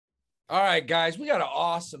All right, guys, we got an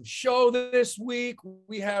awesome show this week.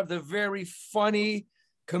 We have the very funny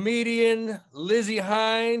comedian Lizzie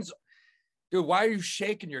Hines. Dude, why are you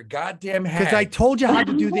shaking your goddamn head? Because I told you how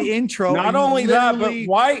to do the intro. Not only that, but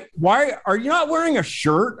why are you not wearing a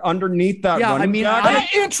shirt underneath that? Yeah, I mean,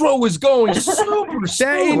 that intro was going super.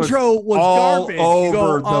 That intro was all garbage.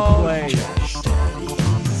 over the place.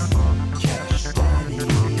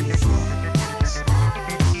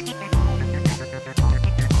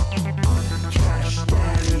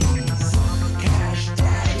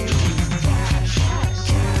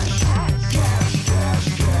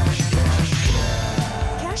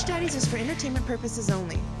 Entertainment purposes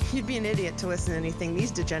only. You'd be an idiot to listen to anything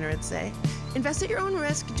these degenerates say. Invest at your own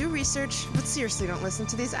risk, do research, but seriously don't listen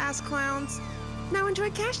to these ass clowns. Now enjoy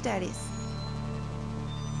Cash Daddies.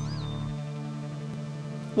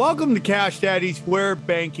 Welcome to Cash Daddies. We're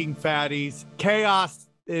banking fatties. Chaos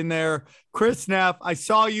in there. Chris Neff, I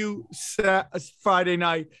saw you Friday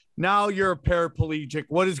night. Now you're a paraplegic.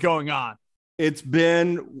 What is going on? It's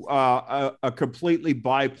been a completely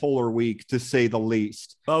bipolar week, to say the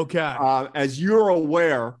least. Okay. As you're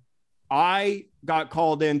aware, I got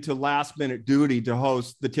called into last minute duty to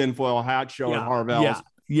host the Tinfoil Hat Show at Harvell's.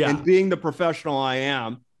 Yeah. And being the professional I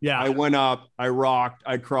am, I went up, I rocked,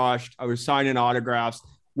 I crushed, I was signing autographs.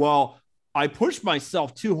 Well, I pushed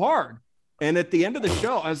myself too hard. And at the end of the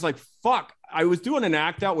show, I was like, fuck. I was doing an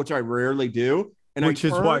act out, which I rarely do. And which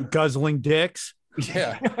is what? Guzzling dicks?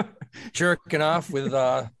 Yeah. Jerking off with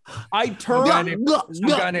I turned some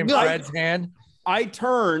guy named Fred's hand. I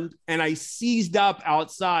turned and I seized up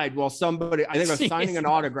outside while somebody, I think I was signing an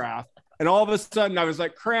autograph, and all of a sudden I was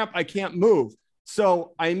like, cramp, I can't move.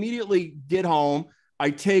 So I immediately get home. I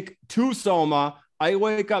take 2 Soma. I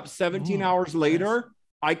wake up 17 hours later.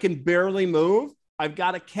 I can barely move. I've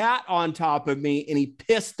got a cat on top of me and he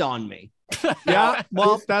pissed on me. Yeah,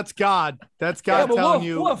 well, that's God. That's God telling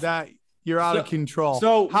you that you're out of control.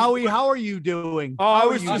 So Howie, how are you doing? I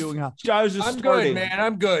was just I'm good, man.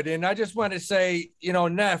 I'm good. And I just want to say,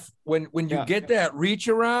 Neff, when you get that reach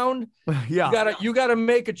around, you gotta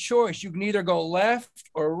make a choice. You can either go left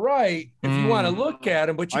or right if you want to look at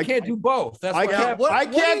him, but you can't do both. That's I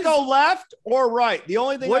can't go left or right. The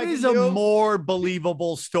only thing what is a more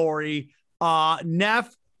believable story?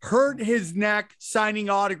 Neff hurt his neck signing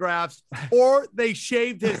autographs, or they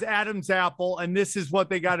shaved his Adam's apple, and this is what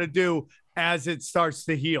they got to do as it starts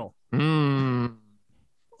to heal.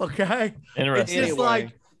 Okay. Interesting. It's just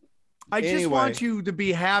I just want you to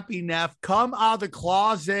be happy, Neff. Come out of the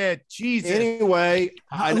closet. Jesus. Anyway,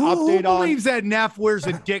 who believes that Neff wears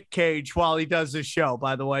a dick cage while he does this show,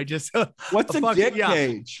 by the way? Just what's a dick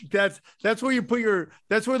cage? That's where you put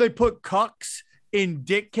that's where they put cucks in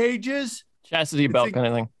dick cages. Chastity belt kind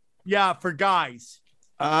of thing. Yeah, for guys.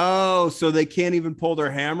 Oh, so they can't even pull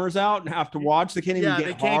their hammers out and have to watch? They can't even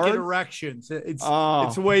get can't get erections. It's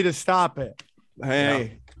a way to stop it.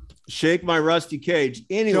 Hey, shake my rusty cage.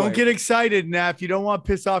 Anyway. Don't get excited, Neff. You don't want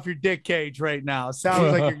to piss off your dick cage right now. It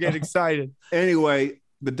sounds like you're getting excited. Anyway,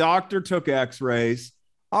 the doctor took x-rays.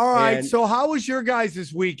 All right. So how was your guys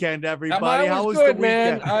this weekend, everybody? How was good, the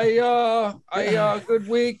weekend? Man. I good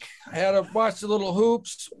week. I had to watch the little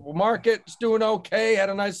hoops. Market's doing okay. Had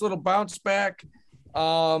a nice little bounce back.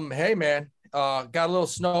 Hey man, got a little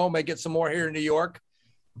snow. May get some more here in New York,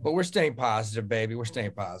 but we're staying positive, baby. We're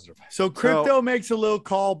staying positive. So crypto makes a little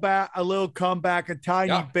comeback, a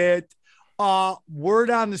tiny bit. Word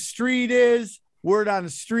on the street,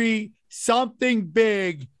 something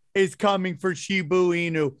big is coming for Shiba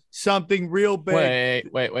Inu. Something real big.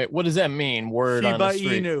 Wait. What does that mean? Word on the street.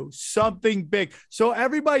 Shiba Inu. Something big. So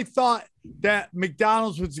everybody thought that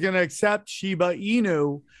McDonald's was going to accept Shiba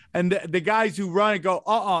Inu, and the guys who run it go,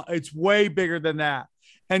 it's way bigger than that.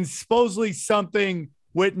 And supposedly something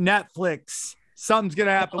with Netflix. Something's going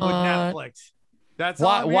to happen with Netflix. That's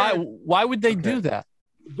why would they do that?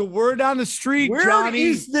 The word on the street, Where Johnny.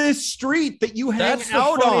 is this street that you hang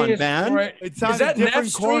out on, man? Right. It's on a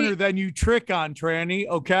different corner than you trick on, Tranny.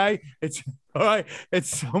 Okay, it's all right.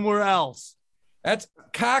 It's somewhere else. That's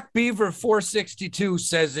Cock Beaver 462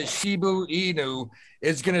 says that Shiba Inu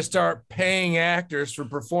is going to start paying actors for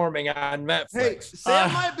performing on Netflix. Hey,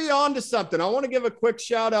 Sam might be on to something. I want to give a quick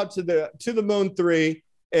shout out to the Moon 3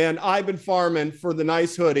 and Ivan Farman for the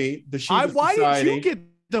nice hoodie. The Shiba Why Society. didn't you get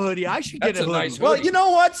the hoodie? I should get a hoodie. Nice well, you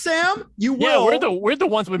know what, Sam? You will. Yeah, we're the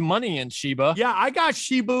ones with money in Shiba. Yeah, I got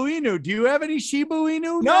Shiba Inu. Do you have any Shiba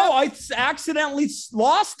Inu? No, I accidentally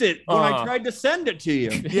lost it when I tried to send it to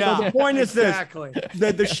you. Yeah. So the point is this: exactly.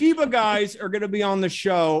 the Shiba guys are going to be on the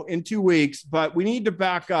show in 2 weeks, but we need to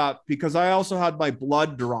back up because I also had my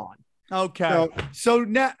blood drawn. Okay.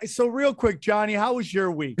 So real quick, Johnny, how was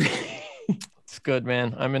your week? It's good,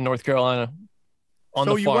 man. I'm in North Carolina on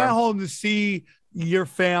So the you farm. went home to see your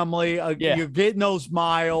family. Yeah. You're getting those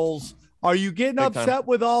miles. Are you getting Big time. upset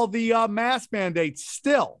with all the mask mandates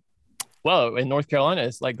still? Well, in North Carolina,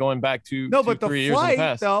 it's like going back to No, 2, but the 3 years in the flight,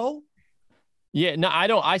 past. though. Yeah, no, I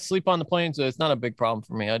don't. I sleep on the plane, so it's not a big problem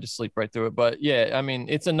for me. I just sleep right through it. But yeah, I mean,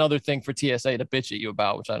 it's another thing for TSA to bitch at you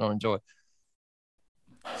about, which I don't enjoy.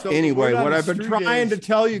 So the Anyway, word on what the I've been street trying to is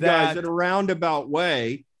tell you guys that- in a roundabout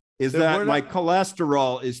way is The that word my on-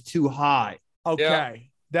 cholesterol is too high. Okay. Yeah,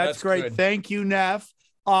 That's that's great. good. Thank you, Neff.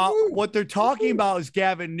 What they're talking about is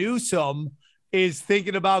Gavin Newsom is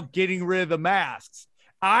thinking about getting rid of the masks.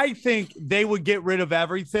 I think they would get rid of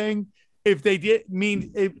everything if they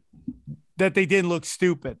that they didn't look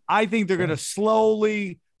stupid. I think they're going to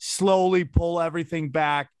slowly pull everything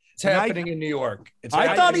back. It's happening in New York. It's I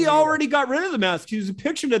happening thought he in New York. already got rid of the mask. He was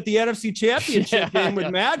pictured at the NFC Championship Yeah, game with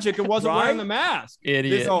yeah. Magic and wasn't Right? wearing the mask.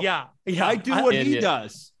 Idiot. So Yeah. I do what he Idiot.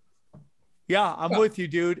 does. Yeah, I'm with you,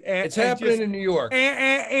 dude. And It's happening in New York.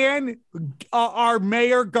 And our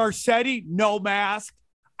mayor Garcetti, no mask.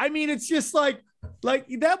 I mean, it's just like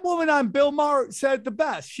that woman on Bill Maher said the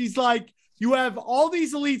best. She's like, you have all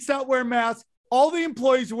these elites that wear masks, all the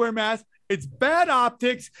employees who wear masks. It's bad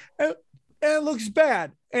optics, and it looks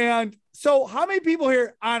bad. And so, how many people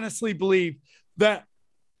here honestly believe that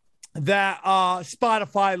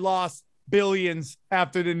Spotify lost billions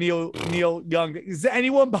after the Neil Young? Does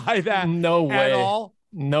anyone buy that? No way. At all?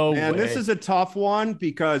 No Man, way. this is a tough one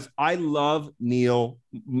because I love Neil.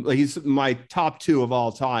 He's my top 2 of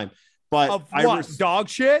all time. But Of what? Dog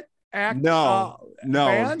shit? No,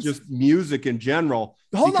 fans? just music in general.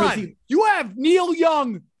 Hold Because on. You have Neil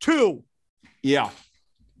Young too Yeah,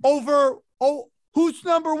 over. Who's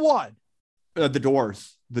number one? The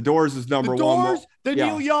Doors. The Doors is number The one. Doors. The Yeah.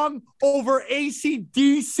 Neil Young over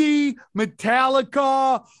AC/DC,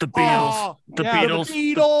 Metallica, the Beatles. The yeah, Beatles. the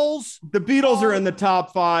Beatles, The Beatles are in the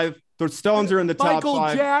top 5. The Stones are in the top Michael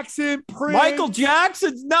 5. Jackson, Prince. Michael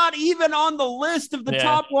Jackson's not even on the list of the Yeah.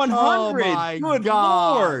 top 100. Oh my Good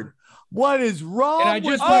God. Lord. What is wrong And I with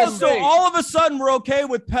just you? wanna Oh, so say- all of a sudden we're okay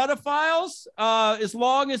with pedophiles as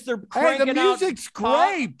long as they're Hey, cranking the out. music's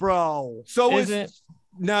great, bro. So Is is it?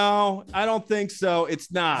 No, I don't think so.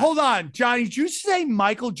 It's not. Hold on, Johnny. Did you say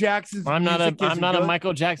Michael Jackson's I'm not music a isn't I'm not a good?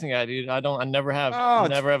 Michael Jackson guy, dude. I never have. Oh,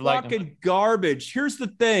 Never have liked him. fucking garbage. Here's the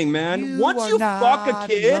thing, man. You Once are you fuck a not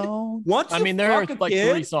kid, alone. once I you mean, there are fuck a like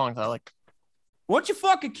kid, 3 songs I like. once you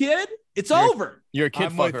fuck a kid, it's You're- over. You're a kid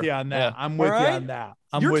I'm fucker. with you on that. Yeah. I'm with you Alright? on that.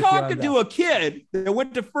 I'm You're with you on talking that. to a kid that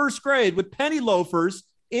went to first grade with penny loafers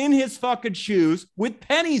in his fucking shoes with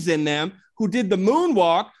pennies in them who did the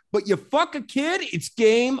moonwalk, but you fuck a kid, it's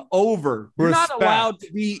game over. You're not Respect. allowed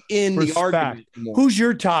to be in the Respect. argument anymore. Who's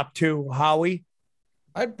your top 2, Howie?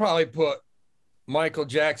 I'd probably put Michael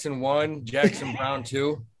Jackson 1, Jackson Brown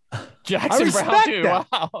 2. Jackson Brown respect too. that.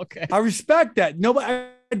 Wow. Okay. I respect that. Nobody,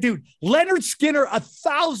 dude, Leonard Skinner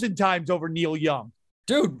 1,000 times over Neil Young.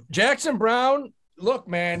 Dude, Jackson Brown, look,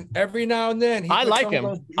 man, every now and then he I puts like some him.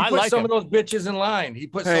 of those- he I puts like some him. of those bitches in line. He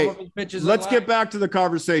puts Hey, some of those bitches Let's in get line. back to the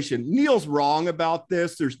conversation. Neil's wrong about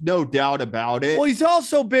this. There's no doubt about it. Well, he's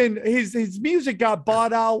also been his music got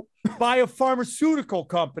bought out by a pharmaceutical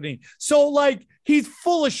company. So like he's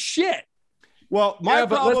full of shit. Well, my Yeah,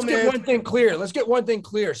 but let's problem get is one thing clear. Let's get one thing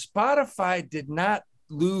clear. Spotify did not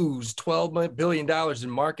lose $12 billion in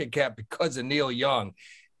market cap because of Neil Young.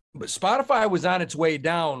 But Spotify was on its way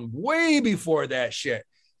down way before that shit.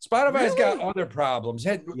 Spotify's got other problems.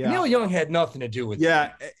 Yeah. Neil Young had nothing to do with it.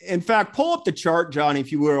 Yeah. In fact, pull up the chart, Johnny,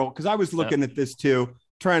 if you will, because I was looking at this too,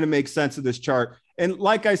 trying to make sense of this chart. And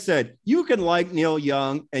like I said, you can like Neil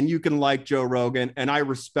Young and you can like Joe Rogan, and I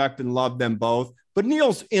respect and love them both. But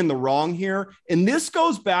Neil's in the wrong here. And this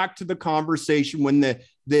goes back to the conversation when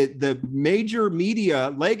the major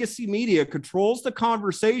media, legacy media, controls the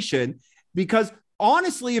conversation. Because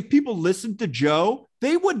honestly, if people listened to Joe,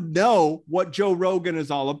 they would know what Joe Rogan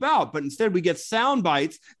is all about. But instead, we get sound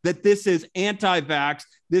bites that this is anti-vax,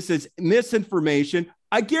 this is misinformation.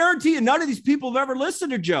 I guarantee you, none of these people have ever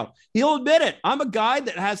listened to Joe. He'll admit it. I'm a guy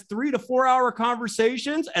that has 3 to 4 hour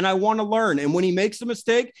conversations and I want to learn. And when he makes a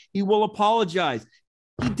mistake, he will apologize.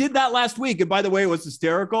 He did that last week. And by the way, it was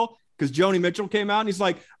hysterical because Joni Mitchell came out and he's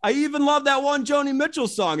like, I even love that one Joni Mitchell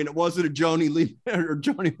song. And it wasn't a Joni Lee or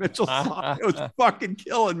Joni Mitchell song. It was fucking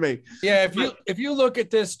killing me. Yeah, if you look at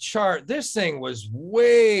this chart, this thing was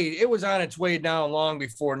it was on its way down long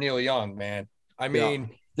before Neil Young, man. I mean,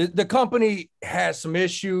 the company has some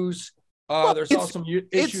issues. There's also some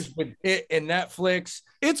issues with it and Netflix.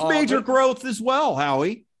 It's major but- growth as well,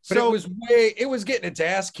 Howie. But So it was getting its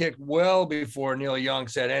ass kicked well before Neil Young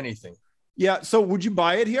said anything. yeah. So would you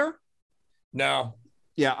buy it here? No.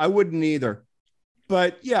 Yeah, I wouldn't either.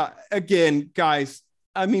 But yeah, again, guys,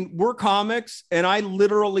 I mean, we're comics, and I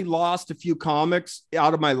literally lost a few comics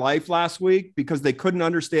out of my life last week because they couldn't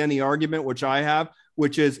understand the argument, which I have,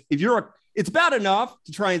 which is it's bad enough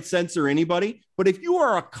to try and censor anybody, but if you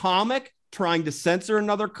are a comic trying to censor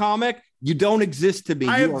another comic, you don't exist to me.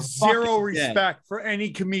 I have zero respect for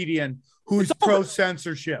any comedian who's pro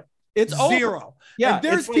censorship. It's zero. Over. Yeah. And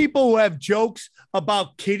there's people who have jokes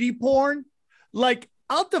about kiddie porn. Like,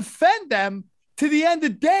 I'll defend them to the end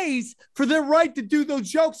of days for their right to do those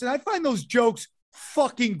jokes. And I find those jokes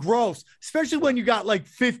fucking gross, especially when you got like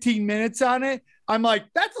 15 minutes on it. I'm like,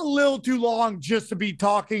 that's a little too long just to be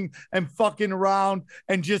talking and fucking around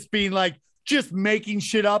and just being like, just making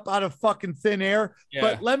shit up out of fucking thin air. Yeah.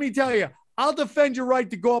 But let me tell you, I'll defend your right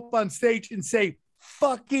to go up on stage and say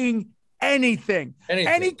fucking anything.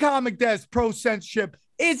 Any comic that's pro censorship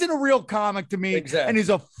isn't a real comic to me and is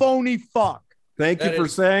a phony fuck. Thank you for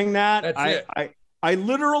saying that. I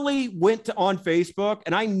literally went on Facebook,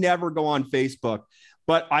 and I never go on Facebook,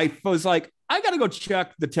 but I was like, I got to go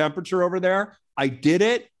check the temperature over there. I did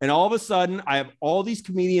it. And all of a sudden I have all these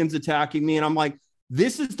comedians attacking me. And I'm like,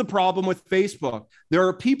 this is the problem with Facebook. There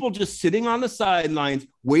are people just sitting on the sidelines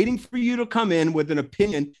waiting for you to come in with an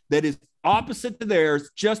opinion that is opposite to theirs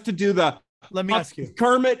just to do the let me ask you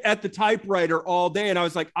Kermit at the typewriter all day. And I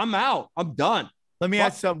was like, I'm out. I'm done. Let me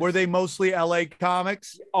ask something. Were they mostly LA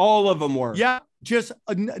comics? All of them were. Yeah. Just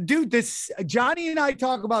dude, Johnny and I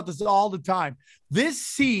talk about this all the time. This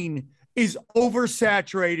scene is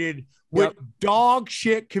oversaturated with dog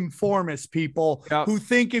shit conformist people who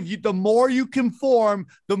think the more you conform,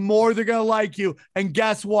 the more they're going to like you. And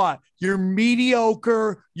guess what? You're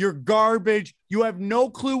mediocre. You're garbage. You have no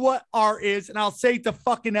clue what art is. And I'll say it to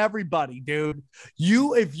fucking everybody, dude.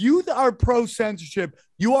 If you are pro censorship,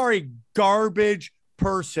 you are a garbage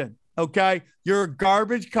person. Okay. You're a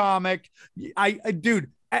garbage comic.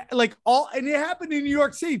 Dude, like and it happened in New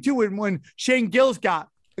York City too. When Shane Gillis got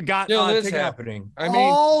still is happening. I mean,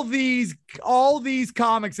 all these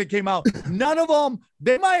comics that came out, none of them,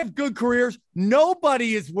 they might have good careers.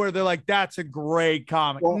 Nobody is where they're like, that's a great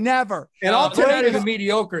comic. Well, never. And I'll tell you, the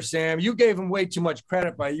mediocre, Sam, you gave him way too much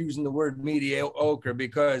credit by using the word mediocre,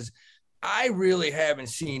 because I really haven't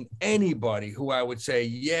seen anybody who I would say,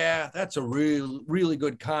 yeah, that's a really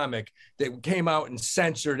good comic that came out and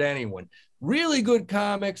censored anyone. Really good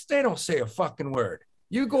comics, they don't say a fucking word.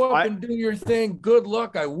 You go up and do your thing. Good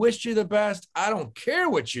luck. I wish you the best. I don't care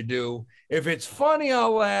what you do. If it's funny,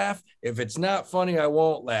 I'll laugh. If it's not funny, I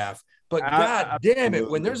won't laugh. But God damn it,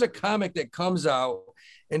 when there's a comic that comes out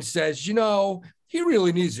and says, you know, he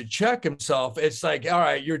really needs to check himself, it's like, all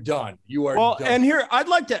right, you're done. You are done. And here, I'd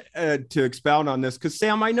like to expound on this, because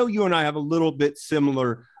Sam, I know you and I have a little bit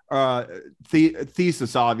similar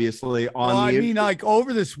thesis, obviously. I mean, like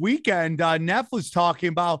over this weekend, Neff was talking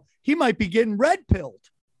about he might be getting red pilled.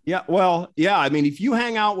 Yeah, well, yeah. I mean, if you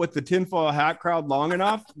hang out with the tinfoil hat crowd long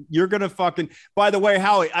enough, you're going to fucking, by the way,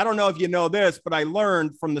 Howie, I don't know if you know this, but I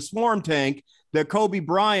learned from the Swarm Tank that Kobe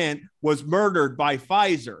Bryant was murdered by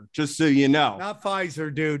Pfizer, just so you know. Not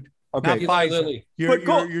Pfizer, dude. Okay. Not Pfizer.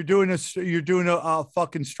 You're doing a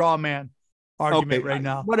fucking straw man argument right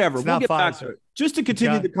now. Whatever. We'll get back to it. Just to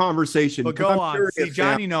continue the conversation. But go on. See,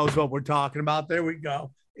 Johnny knows what we're talking about. There we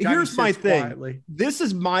go. Here's my thing. Quietly. This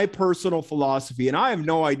is my personal philosophy, and I have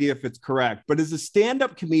no idea if it's correct, but as a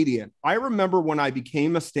stand-up comedian, I remember when I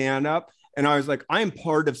became a stand-up and I was like, I am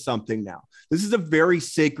part of something now. This is a very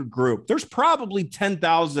sacred group. There's probably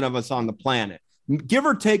 10,000 of us on the planet, give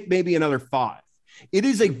or take maybe another 5. It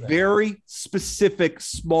is a very specific,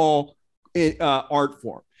 small art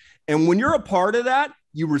form. And when you're a part of that,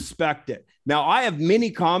 you respect it. Now, I have many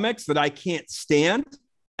comics that I can't stand,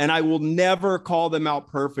 and I will never call them out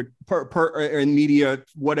perfect in media,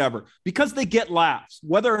 whatever, because they get laughs.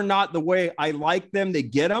 Whether or not the way I like them, they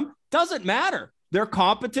get them, doesn't matter. They're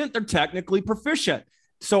competent. They're technically proficient.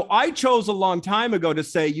 So I chose a long time ago to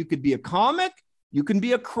say you could be a comic, you can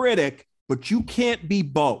be a critic, but you can't be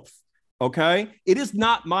both. Okay. It is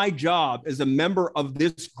not my job as a member of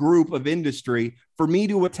this group of industry for me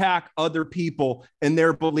to attack other people and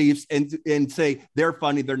their beliefs and say they're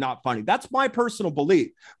funny, they're not funny. That's my personal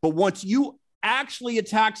belief. But once you actually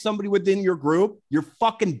attack somebody within your group, you're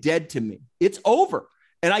fucking dead to me. It's over.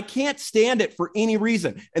 And I can't stand it for any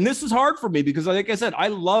reason. And this is hard for me because, like I said, I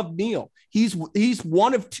love Neil. He's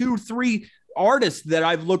one of 2-3 artists that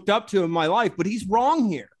I've looked up to in my life, but he's wrong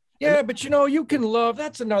here. Yeah, but you know, you can love,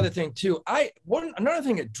 that's another thing too. Another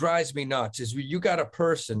thing that drives me nuts is you got a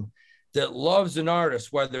person that loves an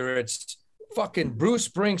artist, whether it's fucking Bruce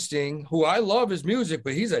Springsteen, who I love his music,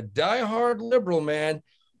 but he's a diehard liberal, man,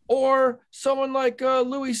 or someone like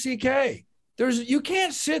Louis C.K. You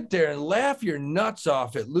can't sit there and laugh your nuts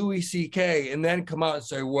off at Louis C.K. and then come out and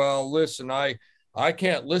say, well, listen, I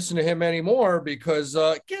can't listen to him anymore because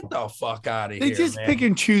get the fuck out of here. They just man. pick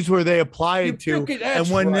and choose where they apply it to. And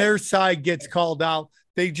when their side gets called out,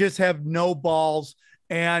 they just have no balls.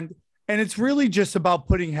 And it's really just about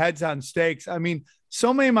putting heads on stakes. I mean,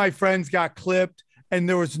 so many of my friends got clipped and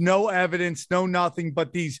there was no evidence, no nothing,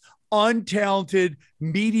 but these untalented,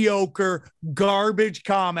 mediocre, garbage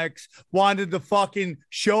comics wanted to fucking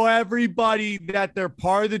show everybody that they're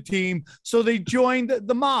part of the team. So they joined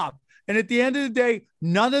the mob. And at the end of the day,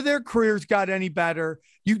 none of their careers got any better.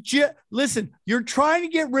 Listen, you're trying to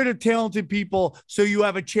get rid of talented people so you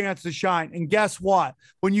have a chance to shine. And guess what?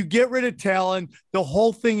 When you get rid of talent, the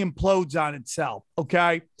whole thing implodes on itself.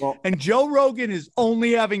 Okay. Well, and Joe Rogan is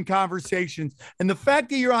only having conversations. And the fact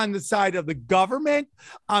that you're on the side of the government,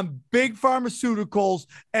 on big pharmaceuticals,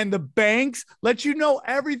 and the banks lets you know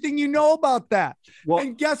everything you know about that. Well,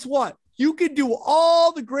 and guess what? You can do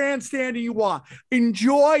all the grandstanding you want.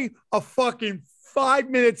 Enjoy a fucking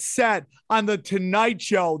 5-minute set on the Tonight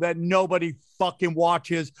Show that nobody fucking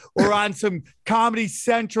watches, or on some Comedy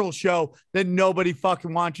Central show that nobody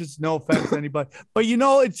fucking watches. No offense to anybody, but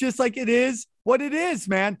it's just like it is what it is,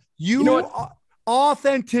 man.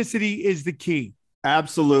 Authenticity is the key.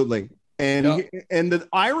 Absolutely. And the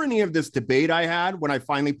irony of this debate I had when I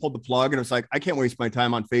finally pulled the plug and it was like, I can't waste my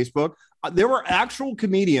time on Facebook. There were actual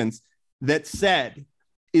comedians that said,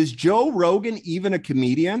 is Joe Rogan even a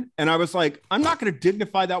comedian? And I was like, I'm not going to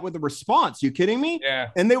dignify that with a response. You kidding me? Yeah.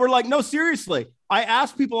 And they were like, no, seriously. I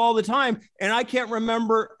ask people all the time and I can't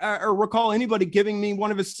remember or recall anybody giving me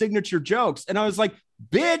one of his signature jokes. And I was like,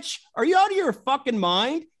 bitch, are you out of your fucking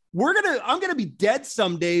mind? I'm going to be dead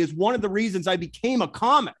someday is one of the reasons I became a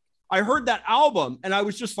comic. I heard that album and I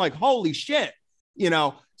was just like, holy shit,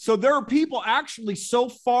 so there are people actually so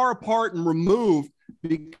far apart and removed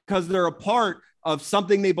because they're a part of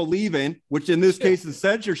something they believe in, which in this case is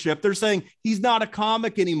censorship. They're saying he's not a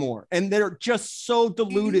comic anymore. And they're just so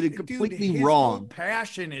deluded and completely wrong.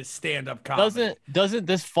 Passion is stand-up comedy. Doesn't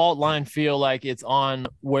this fault line feel like it's on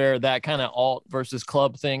where that kind of alt versus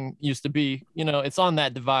club thing used to be? It's on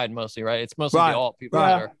that divide mostly, right? It's mostly the alt people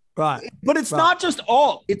that are. Right. But it's not just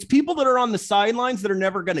alt. It's people that are on the sidelines that are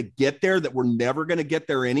never going to get there, that were never going to get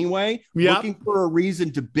there anyway, looking for a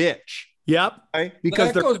reason to bitch. Yep. Right?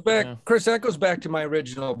 Because that goes back, Chris, that goes back to my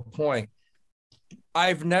original point.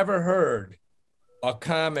 I've never heard a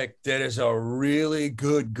comic that is a really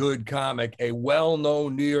good comic, a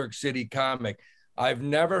well-known New York City comic. I've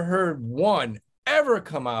never heard one ever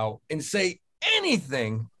come out and say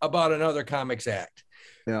anything about another comics act.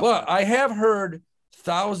 Yeah. But I have heard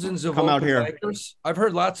thousands of open micers. I've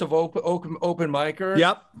heard lots of open micers.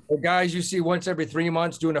 Yep. The guys you see once every 3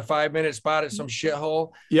 months doing a 5-minute spot at some shithole.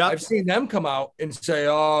 Yeah. I've seen them come out and say,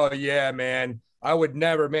 oh yeah, man, I would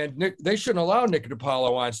never, man. Nick, they shouldn't allow Nick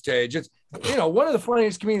DiPaolo on stage. It's, one of the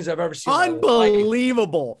funniest comedians I've ever seen.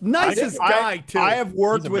 Unbelievable. Nicest guy too. I have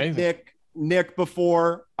worked with Nick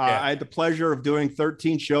before. I had the pleasure of doing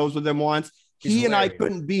 13 shows with him once. He and I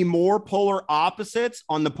couldn't be more polar opposites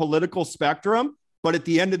on the political spectrum. But at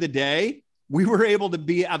the end of the day, we were able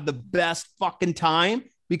to have the best fucking time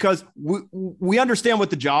because we understand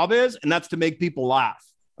what the job is, and that's to make people laugh.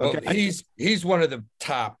 Okay, well, he's one of the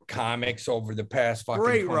top comics over the past fucking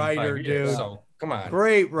great writer, years, dude. So come on,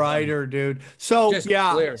 great writer, dude. So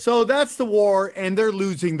so that's the war, and they're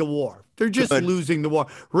losing the war. They're just losing the war.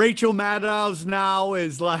 Rachel Maddow now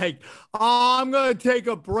is like, oh, I'm gonna take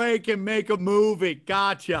a break and make a movie.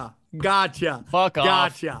 Gotcha. Fuck off.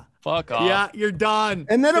 Gotcha. Fuck off. Yeah, you're done.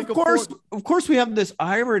 And then of course we have this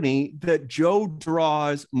irony that Joe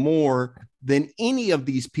draws more than any of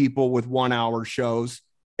these people with 1-hour shows.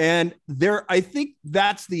 And I think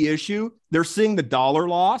that's the issue. They're seeing the dollar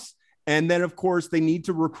loss. And then of course they need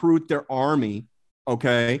to recruit their army,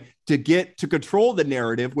 to control the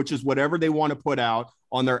narrative, which is whatever they want to put out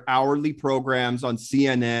on their hourly programs on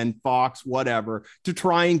CNN, Fox, whatever, to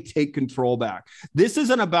try and take control back. This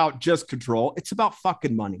isn't about just control. It's about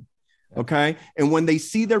fucking money. Okay. And when they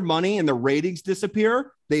see their money and the ratings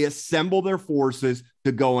disappear, they assemble their forces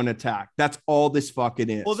to go and attack. That's all this fucking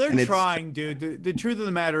is. Well, they're trying, dude. The truth of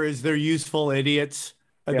the matter is they're useful idiots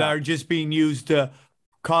that are just being used to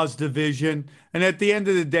cause division. And at the end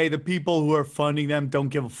of the day, the people who are funding them don't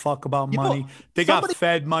give a fuck about money. They got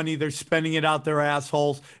fed money. They're spending it out their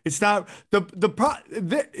assholes. It's not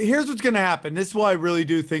here's what's going to happen. This is why I really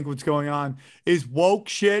do think what's going on is woke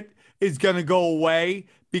shit is going to go away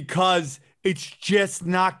because It's just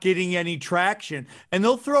not getting any traction. And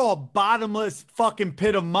they'll throw a bottomless fucking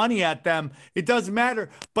pit of money at them. It doesn't matter.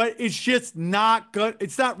 But it's just not good.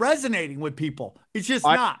 It's not resonating with people. It's just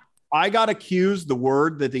not. I got accused. The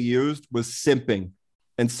word that they used was simping.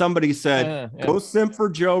 And somebody said, go simp for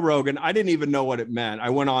Joe Rogan. I didn't even know what it meant. I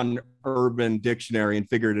went on Urban Dictionary and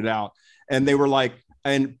figured it out. And they were like,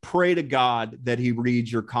 and pray to God that he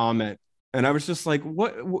reads your comment. And I was just like,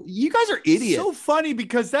 what? You guys are idiots. So funny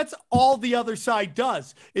because that's all the other side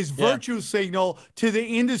does is virtue signal to the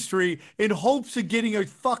industry in hopes of getting a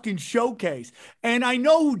fucking showcase. And I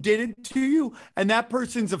know who did it to you. And that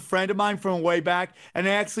person's a friend of mine from way back. And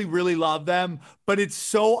I actually really love them. But it's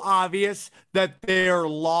so obvious that they're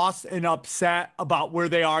lost and upset about where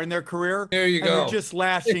they are in their career. There you and go. They're just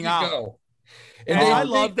lashing out. And I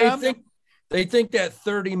love them. They think that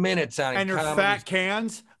 30 minutes on and her fat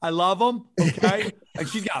cans. I love them. Okay. And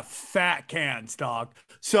she's got fat cans, dog.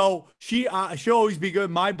 So she'll always be good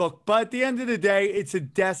in my book. But at the end of the day, it's a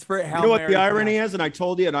desperate Hail You know what Mary the irony is? And I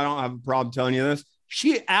told you, and I don't have a problem telling you this.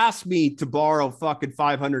 She asked me to borrow fucking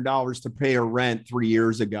 $500 to pay her rent 3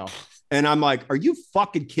 years ago. And I'm like, are you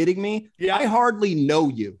fucking kidding me? Yeah. I hardly know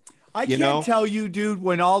you. I can't tell you, dude,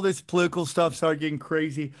 when all this political stuff started getting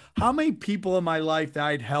crazy, how many people in my life that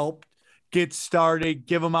I'd helped get started,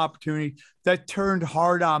 give them opportunity that turned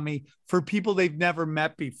hard on me for people they've never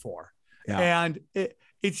met before. Yeah. And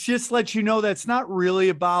it's just lets you know that's not really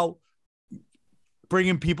about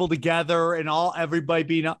bringing people together and everybody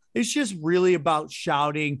being up. It's just really about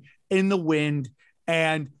shouting in the wind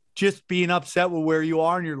and just being upset with where you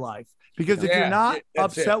are in your life. Because if you're not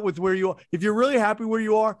upset with where you are, if you're really happy where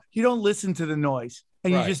you are, you don't listen to the noise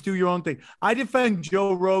and you just do your own thing. I defend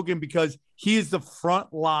Joe Rogan because he is the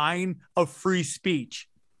front line of free speech,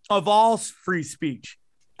 of all free speech,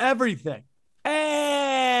 everything.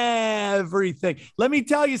 Let me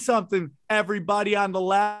tell you something, everybody on the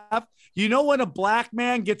left. You know when a black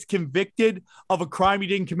man gets convicted of a crime he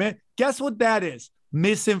didn't commit? Guess what that is?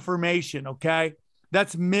 Misinformation, okay?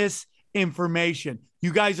 That's misinformation.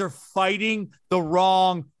 You guys are fighting the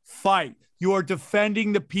wrong fight. You are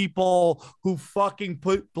defending the people who fucking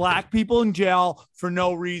put black people in jail for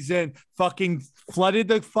no reason, fucking flooded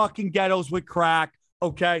the fucking ghettos with crack,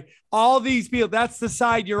 okay? All these people, that's the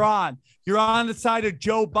side you're on. You're on the side of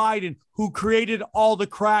Joe Biden, who created all the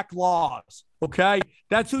crack laws, okay?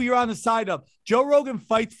 That's who you're on the side of. Joe Rogan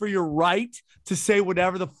fights for your right to say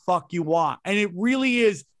whatever the fuck you want. And it really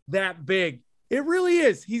is that big. It really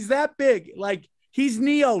is. He's that big. Like, he's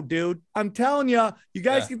Neo, dude. I'm telling you, you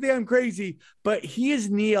guys can think I'm crazy, but he is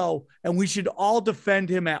Neo, and we should all defend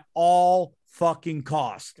him at all fucking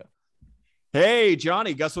cost. Hey,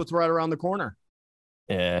 Johnny, guess what's right around the corner?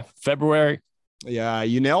 Yeah, February. Yeah,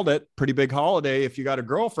 you nailed it. Pretty big holiday if you got a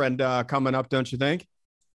girlfriend coming up, don't you think?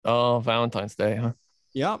 Oh, Valentine's Day, huh?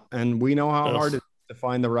 Yep, and we know how hard it is to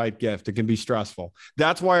find the right gift. It can be stressful.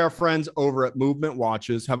 That's why our friends over at Movement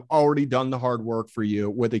Watches have already done the hard work for you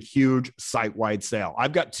with a huge site-wide sale.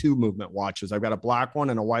 I've got 2 Movement watches. I've got a black one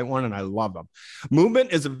and a white one, and I love them.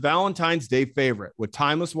 Movement is a Valentine's Day favorite with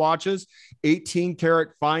timeless watches, 18-karat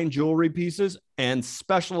fine jewelry pieces, and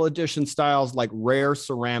special edition styles like rare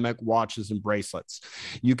ceramic watches and bracelets.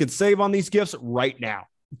 You can save on these gifts right now.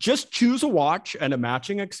 Just choose a watch and a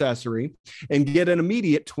matching accessory and get an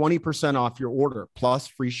immediate 20% off your order, plus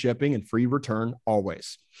free shipping and free return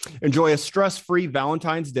always. Enjoy a stress-free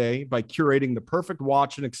Valentine's Day by curating the perfect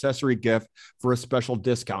watch and accessory gift for a special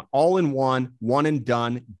discount. All in one and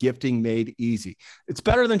done, gifting made easy. It's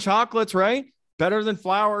better than chocolates, right? Better than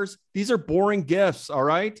flowers. These are boring gifts, all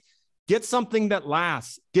right? Get something that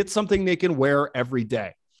lasts. Get something they can wear every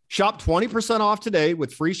day. Shop 20% off today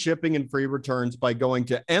with free shipping and free returns by going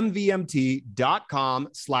to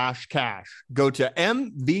mvmt.com/cash. Go to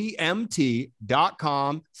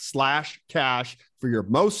mvmt.com/cash for your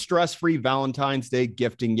most stress-free Valentine's Day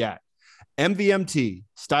gifting yet. MVMT,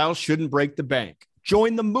 style shouldn't break the bank.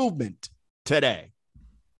 Join the movement today.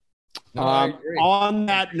 On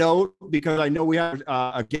that note, because I know we have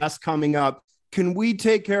a guest coming up, can we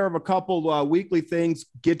take care of a couple weekly things,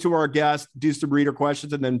 get to our guest, do some reader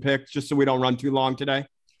questions, and then pick, just so we don't run too long today?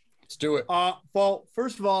 Let's do it. Well,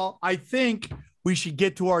 first of all, I think we should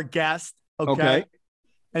get to our guest, okay?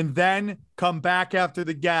 And then come back after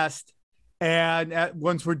the guest, and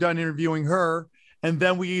once we're done interviewing her, and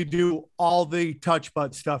then we do all the touch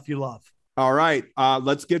butt stuff you love. All right,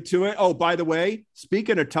 let's get to it. Oh, by the way,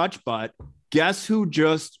 speaking of touch butt, guess who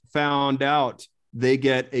just found out they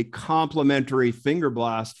get a complimentary finger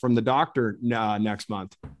blast from the doctor next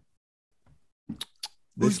month?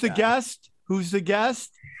 Who's the guest? Who's the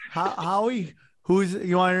guest? Howie?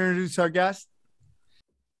 You want to introduce our guest?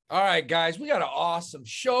 All right, guys, we got an awesome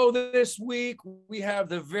show this week. We have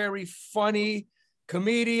the very funny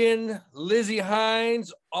comedian Lizzie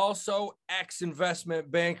Hines, also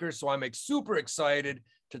ex-investment banker. So I'm super excited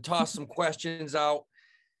to toss some questions out.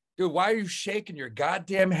 Dude, why are you shaking your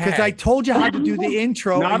goddamn head? Because I told you how to do the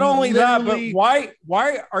intro. Not only that, but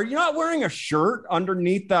why are you not wearing a shirt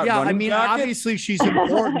underneath that? Yeah, running jacket? obviously she's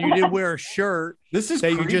important. You didn't wear a shirt. This is that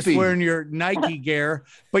creepy. you're just wearing your Nike gear,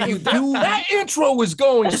 but you do. That intro was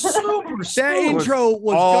going super. That intro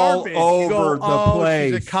was all garbage. over the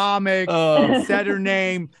place. She's a comic. Said her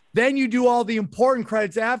name. Then you do all the important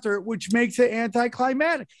credits after it, which makes it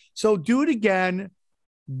anticlimactic. So do it again.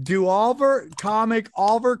 Do all of her comic,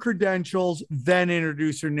 all of her credentials, then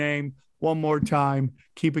introduce her name one more time.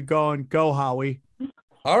 Keep it going. Go, Howie.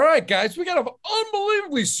 All right, guys, we got an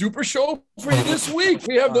unbelievably super show for you this week.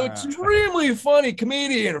 We have the extremely funny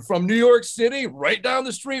comedian from New York City, right down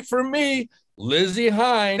the street from me, Lizzie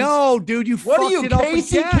Hines. No, dude, you What fucked are you, it up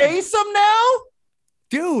Casey again. Kasem now?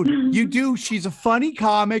 Dude, you do. She's a funny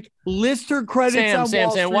comic. List her credits on Sam,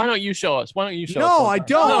 Wall Street. why don't you show us? Why don't you show us? No, I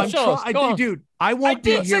don't. No, I'm show us. Go on. dude, I won't I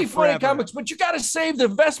be did here say funny forever. comics, but you got to save the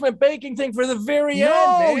investment banking thing for the very end,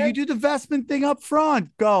 No, man. you do the investment thing up front.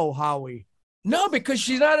 Go, Howie. No, because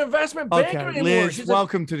she's not an investment banker Okay, anymore. Liz, She's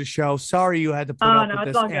welcome to the show. Sorry you had to put up with it's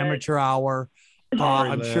this all good. amateur hour. Sorry,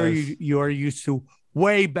 I'm sure Liz. you are used to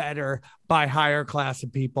way better by higher class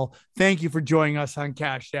of people. Thank you for joining us on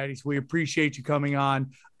Cash Daddies. We appreciate you coming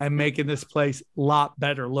on and making this place a lot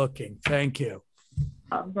better looking. Thank you.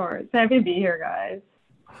 Of course. Happy to be here, guys.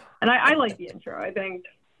 And I like the intro. I think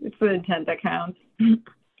it's the intent that counts. I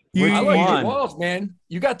like One. your walls, man.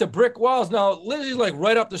 You got the brick walls. Now, Lizzie's like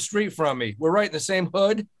right up the street from me. We're right in the same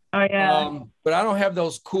hood. Oh, yeah. But I don't have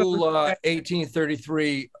those cool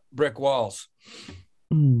 1833 brick walls.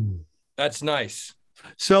 That's nice.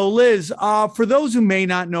 So, Liz, for those who may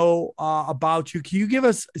not know about you, can you give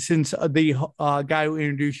us, since the guy who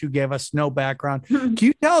introduced you gave us no background, can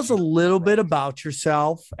you tell us a little bit about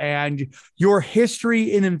yourself and your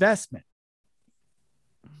history in investment?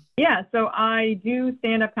 Yeah, so I do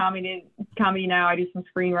stand-up comedy now. I do some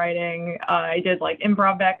screenwriting. I did like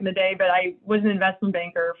improv back in the day, but I was an investment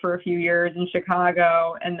banker for a few years in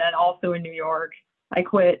Chicago and then also in New York. I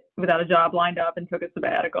quit without a job lined up and took a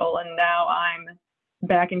sabbatical, and now I'm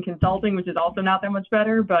back in consulting, which is also not that much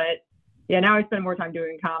better. But yeah, now I spend more time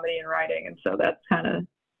doing comedy and writing, and so that's kind of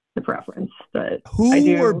the preference. But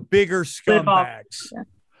Who were bigger scumbags? Yeah.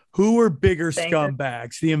 Who were bigger Bankers.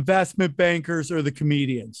 scumbags, the investment bankers or the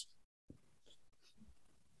comedians?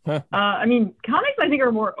 I mean, comics I think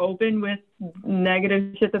are more open with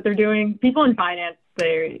negative shit that they're doing. People in finance,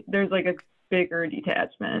 there's like a bigger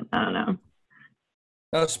detachment. I don't know.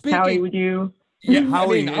 Now, speaking, Howie, would you? yeah,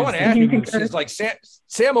 Howie, I want to is ask you you, concur? since like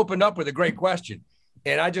Sam opened up with a great question,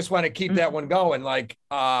 and I just want to keep that one going. Like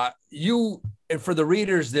you, and for the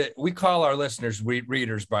readers that we call our listeners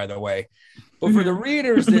readers, by the way, but for the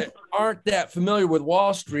readers that aren't that familiar with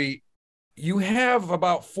Wall Street, you have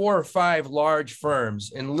about 4 or 5 large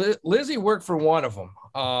firms, and Lizzie worked for one of them,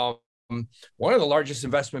 one of the largest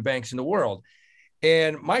investment banks in the world.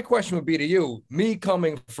 And my question would be to you, me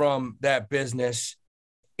coming from that business,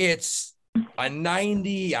 it's a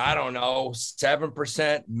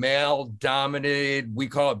 7% male dominated, we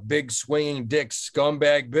call it big swinging dick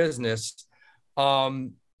scumbag business.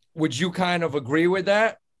 Would you kind of agree with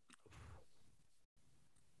that?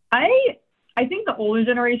 I think the older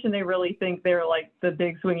generation, they really think they're like the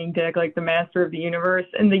big swinging dick, like the master of the universe.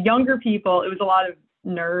 And the younger people, it was a lot of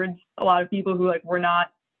nerds, a lot of people who like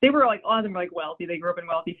they were like, a lot of them were like wealthy. They grew up in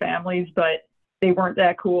wealthy families, but they weren't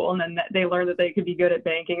that cool. And then they learned that they could be good at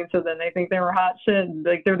banking. And so then they think they were hot shit. And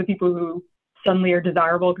like, they're the people who suddenly are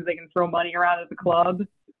desirable because they can throw money around at the club.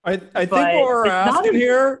 I think what we're asking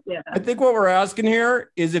here, Yeah. I think what we're asking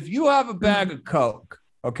here is if you have a bag of Coke,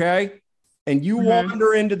 okay, and you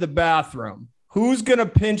wander into the bathroom, who's going to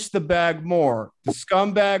pinch the bag more? The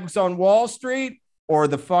scumbags on Wall Street or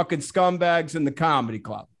the fucking scumbags in the comedy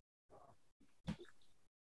club?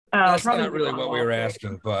 That's Probably not really on what Wall we were Street.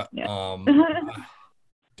 asking, but Yeah.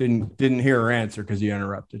 Didn't hear her answer because you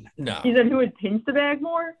interrupted. no. You said who would pinch the bag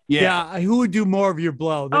more? Yeah. Who would do more of your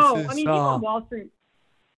blow? This is, I mean,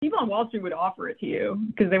 people on Wall Street would offer it to you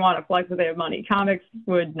because they want to flex that they have money. Comics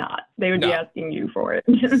would not. They would be No. asking you for it.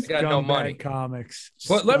 You got no scumbag money. comics.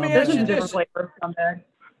 But let me Scumbag. ask This you is a different this. flavor of scumbag.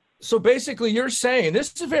 So basically, you're saying,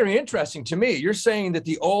 this is very interesting to me. You're saying that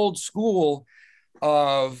the old school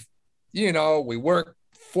of, we work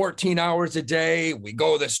 14 hours a day, we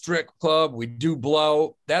go to the strip club, we do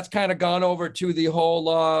blow. That's kind of gone over to the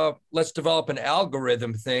whole let's develop an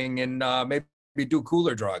algorithm thing and maybe do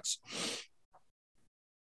cooler drugs.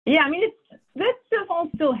 Yeah, I mean, that stuff all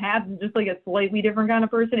still happens, just like a slightly different kind of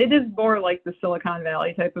person. It is more like the Silicon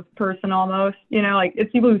Valley type of person almost, like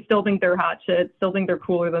it's people who still think they're hot shit, still think they're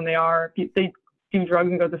cooler than they are. They do drugs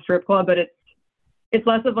and go to the strip club, but it's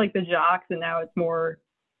less of like the jocks, and now it's more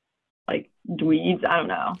like dweebs. I don't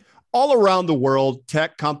know. All around the world,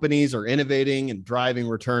 tech companies are innovating and driving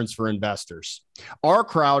returns for investors. Our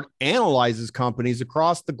crowd analyzes companies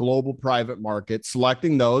across the global private market,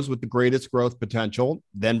 selecting those with the greatest growth potential,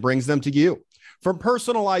 then brings them to you. From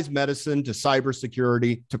personalized medicine to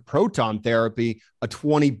cybersecurity to proton therapy, a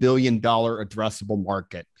 $20 billion addressable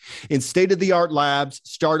market. In state-of-the-art labs,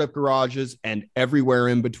 startup garages, and everywhere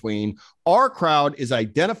in between, our crowd is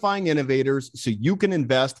identifying innovators so you can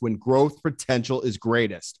invest when growth potential is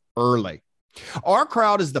greatest, early. Our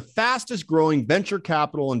crowd is the fastest growing venture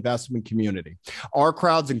capital investment community. Our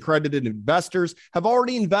crowd's accredited investors have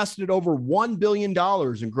already invested over $1 billion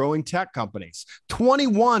in growing tech companies.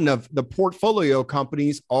 21 of the portfolio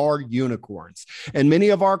companies are unicorns. And many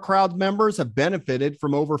of our crowd members have benefited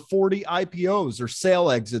from over 40 IPOs or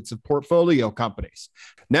sale exits of portfolio companies.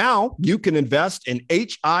 Now you can invest in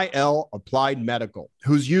HIL Applied Medical,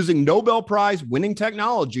 who's using Nobel Prize winning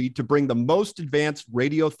technology to bring the most advanced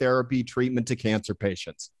radiotherapy treatment to cancer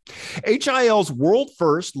patients. HIL's world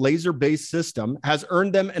first laser-based system has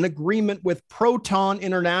earned them an agreement with Proton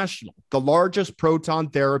International, the largest proton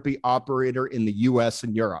therapy operator in the US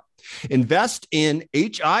and Europe. Invest in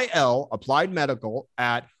HIL Applied Medical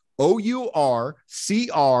at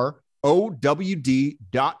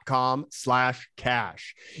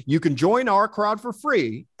OURCROWD.com/cash. You can join our crowd for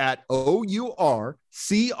free at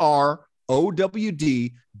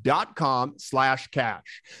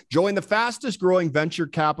OURCROWD.com/cash. Join the fastest growing venture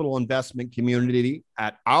capital investment community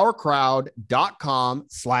at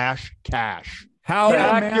ourcrowd.com/cash. How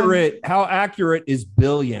accurate is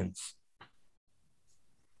billions?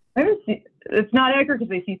 It's not accurate because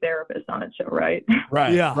they see therapists on that show, right?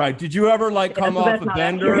 Right. Yeah. Right. Did you ever come off a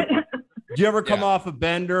bender? Did you ever come off a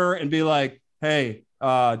bender and be like, hey,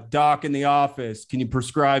 doc in the office, can you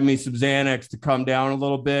prescribe me some Xanax to come down a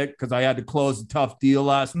little bit? Because I had to close a tough deal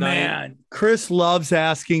last night. Man, Chris loves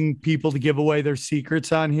asking people to give away their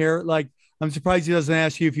secrets on here. Like, I'm surprised he doesn't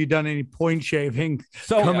ask you if you've done any point shaving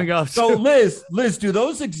coming up. So Liz, do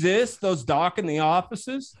those exist? Those doc in the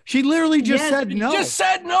offices? She literally just said no. Just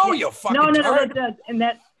said no, you fucking No, that does. And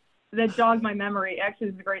that jogged my memory. Actually,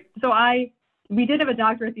 it's great. So we did have a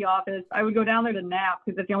doctor at the office. I would go down there to nap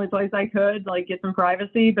because it's the only place I could get some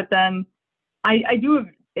privacy. But then I do have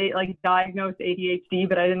diagnosed ADHD,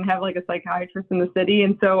 but I didn't have a psychiatrist in the city.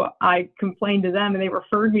 And so I complained to them and they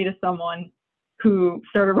referred me to someone who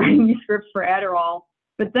started writing me scripts for Adderall.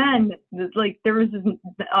 But then there was this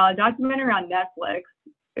documentary on Netflix.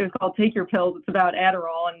 It was called Take Your Pills. It's about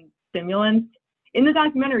Adderall and stimulants. In the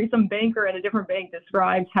documentary, some banker at a different bank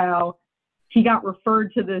describes how he got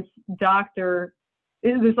referred to this doctor,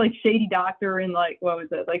 this shady doctor in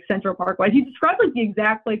Central Park. He described the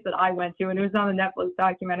exact place that I went to, and it was on the Netflix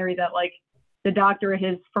documentary that the doctor at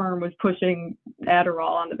his firm was pushing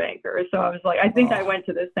Adderall on the banker. So I was I think I went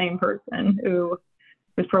to the same person who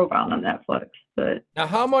was profiled on Netflix. But now,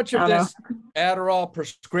 how much of this Adderall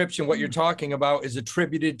prescription, what you're talking about, is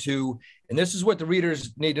attributed to, and this is what the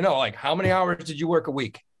readers need to know, how many hours did you work a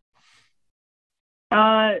week?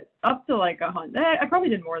 Up to 100. I probably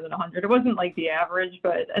did more than 100. It wasn't the average,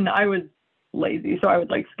 and I was lazy, so I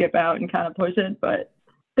would skip out and kind of push it. But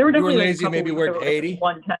there were definitely lazy, maybe worked 80,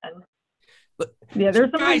 110. Yeah,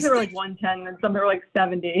 there's some days that were 110 and some that were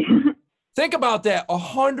 70. Think about that,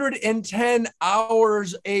 110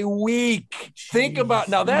 hours a week. Jeez, think about,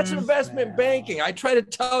 now that's investment banking. I try to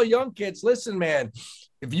tell young kids, listen, man,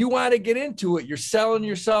 if you want to get into it, you're selling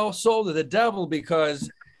your soul to the devil because,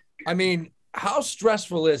 how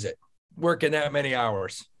stressful is it working that many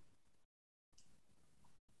hours?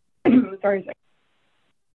 Sorry.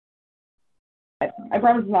 I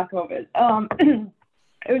promise it's not COVID.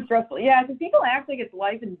 It was stressful. Yeah, because people act like it's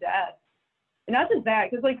life and death. And not just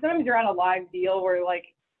that, because sometimes you're on a live deal where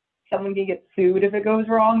someone can get sued if it goes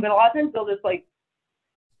wrong, but a lot of times they'll just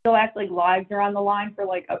they'll act like lives are on the line for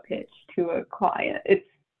a pitch to a client. It's,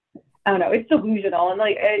 I don't know, it's delusional. And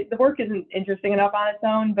the work isn't interesting enough on its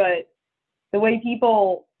own, but the way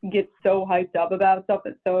people get so hyped up about stuff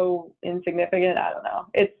that's so insignificant, I don't know.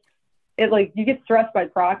 You get stressed by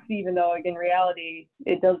proxy, even though in reality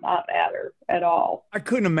it does not matter at all. I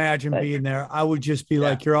couldn't imagine being there. I would just be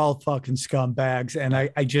you're all fucking scumbags, and I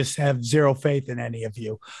just have zero faith in any of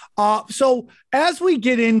you. So as we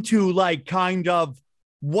get into kind of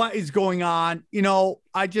what is going on,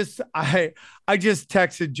 I just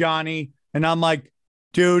texted Johnny and I'm like,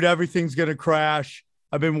 dude, everything's gonna crash.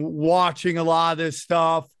 I've been watching a lot of this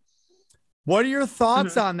stuff. What are your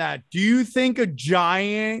thoughts on that? Do you think a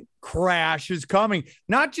giant crash is coming?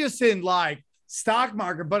 Not just in like stock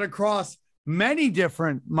market, but across many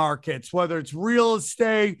different markets, whether it's real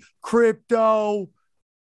estate, crypto,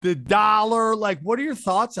 the dollar. Like, what are your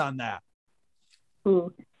thoughts on that?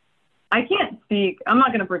 Ooh. I can't speak. I'm not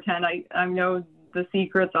going to pretend I know the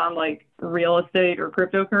secrets on like real estate or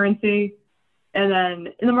cryptocurrency. And then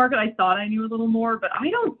in the market, I thought I knew a little more, but I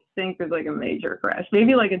don't think there's like a major crash,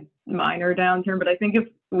 maybe like a minor downturn. But I think if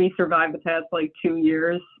we survive the past like 2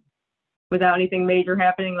 years without anything major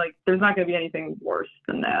happening, like there's not going to be anything worse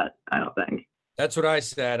than that. I don't think. That's what I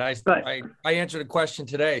said. I answered a question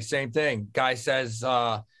today. Same thing. Guy says,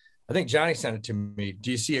 I think Johnny sent it to me.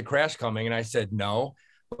 Do you see a crash coming? And I said, no,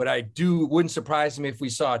 but wouldn't surprise me if we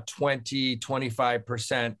saw a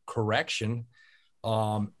 20-25% correction.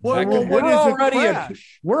 We're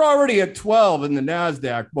already at 12 in the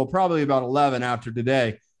NASDAQ. Well, probably about 11 after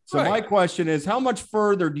today. So right. My question is, how much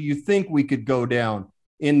further do you think we could go down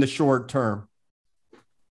in the short term?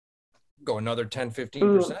 Go another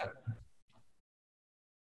 10-15%.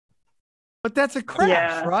 But that's a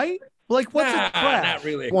crash, right? Like, what's a crash? Not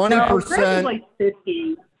really. 20%. No, crash is like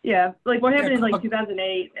 50. Yeah, like what happened in like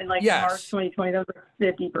 2008 and like March 2020, that was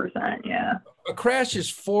like 50%. Yeah. A crash is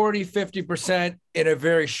 40-50% in a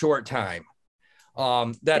very short time.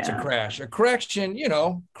 That's a crash. A correction,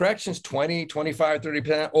 correction's 20, 25,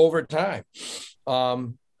 30% over time.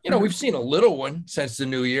 We've seen a little one since the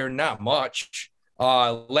new year, not much.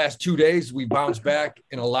 Last 2 days, we bounced back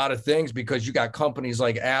in a lot of things because you got companies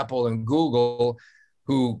like Apple and Google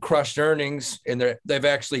who crushed earnings and they've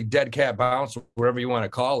actually dead cat bounced, whatever you want to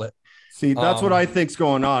call it. See, that's what I think's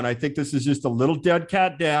going on. I think this is just a little dead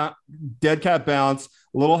cat bounce,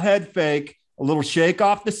 a little head fake, a little shake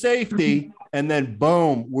off the safety, and then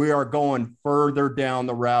boom, we are going further down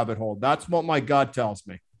the rabbit hole. That's what my gut tells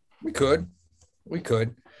me. We could.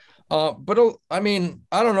 But I mean,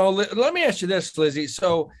 I don't know. Let me ask you this, Lizzie.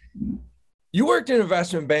 So you worked in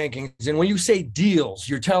investment banking, and when you say deals,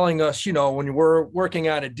 you're telling us, when we're working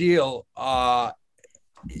on a deal,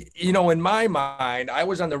 in my mind, I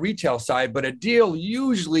was on the retail side, but a deal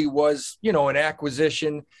usually was, an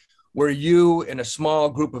acquisition where you and a small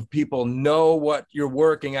group of people know what you're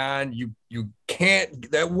working on. You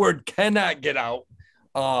can't, that word cannot get out.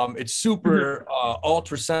 It's super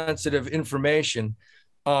ultra sensitive information.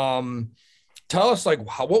 Tell us,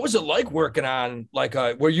 what was it like working on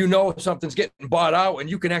where something's getting bought out and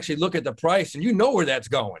you can actually look at the price and where that's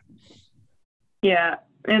going? Yeah,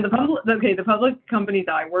 and the public companies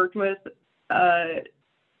I worked with,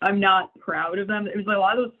 I'm not proud of them. It was a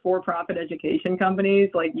lot of those for-profit education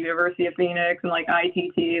companies, like University of Phoenix and like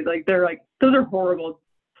ITT. Like those are horrible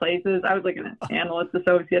places. I was like an analyst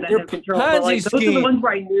associate and in control. But, those are the ones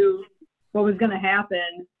where I knew what was going to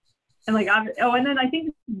happen. And and then I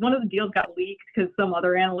think one of the deals got leaked because some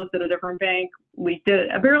other analyst at a different bank leaked it.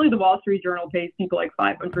 Apparently, the Wall Street Journal pays people like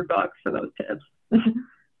 $500 for those tips.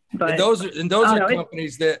 But those are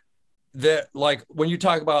companies that like when you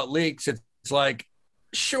talk about leaks, it's like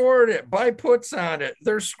short it, buy puts on it.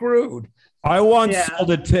 They're screwed. I once sold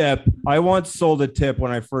a tip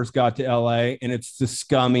when I first got to LA, and it's the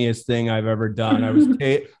scummiest thing I've ever done. I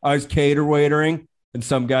was cater waitering. And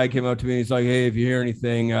some guy came up to me and he's like, hey, if you hear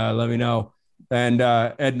anything, let me know. And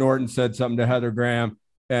Ed Norton said something to Heather Graham,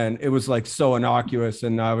 and it was like so innocuous.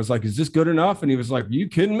 And I was like, is this good enough? And he was like, are you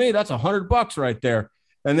kidding me? That's $100 right there.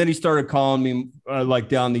 And then he started calling me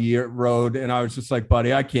down the road. And I was just like,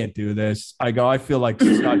 buddy, I can't do this. I feel like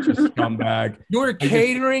such a scumbag. You were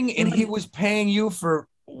catering and he was paying you for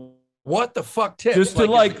what the fuck tips?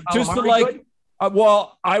 Well,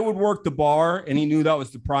 I would work the bar and he knew that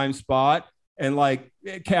was the prime spot. And like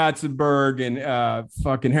Katzenberg and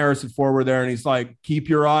fucking Harrison Ford were there. And he's like, keep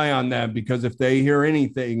your eye on them because if you hear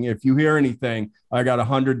anything, I got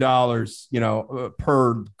 $100,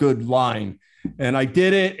 per good line. And I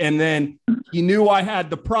did it. And then he knew I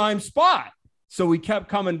had the prime spot. So he kept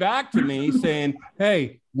coming back to me saying,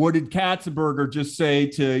 hey, what did Katzenberger just say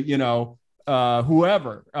to,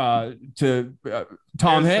 whoever, to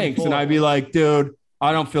Tom Hanks? Ford. And I'd be like, dude,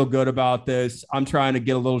 I don't feel good about this. I'm trying to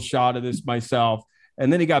get a little shot of this myself.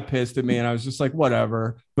 And then he got pissed at me and I was just like,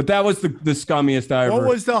 whatever. But that was the scummiest I ever. What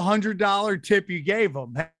was the $100 tip you gave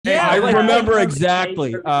him? Yeah, I remember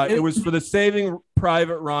exactly. It was for the Saving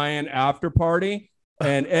Private Ryan after party.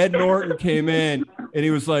 And Ed Norton came in and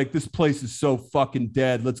he was like, "This place is so fucking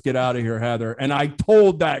dead. Let's get out of here, Heather." And I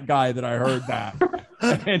told that guy that I heard that.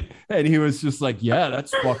 and he was just like, "Yeah,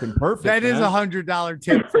 that's fucking perfect." That is $100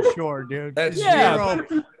 tip for sure, dude. That's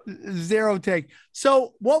Zero take.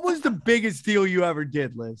 So what was the biggest deal you ever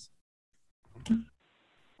did, Liz?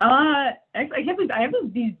 Actually, I can't believe I have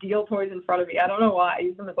these deal toys in front of me. I don't know why. I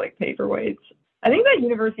use them as like paperweights. I think that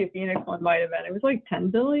University of Phoenix one might have been. It was like 10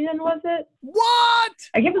 billion, was it? What?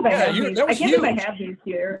 I can't believe I have these. that I was can't believe huge. I have these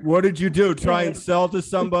here. What did you do? Try and sell to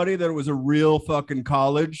somebody that it was a real fucking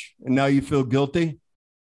college, and now you feel guilty?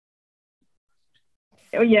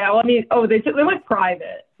 Oh yeah. Well, I mean, they went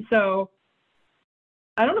private, so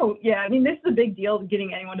I don't know. Yeah, I mean, this is a big deal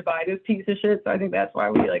getting anyone to buy this piece of shit. So I think that's why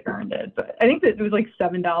we like earned it. But I think that it was like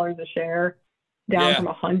 $7 a share, down from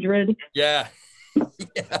 100. Yeah.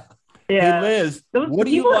 Yeah. Hey, Liz, what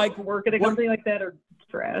do you like? Work at a company like that or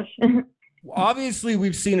trash? Obviously,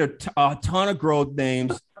 we've seen a ton of growth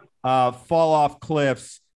names fall off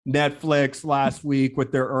cliffs. Netflix last week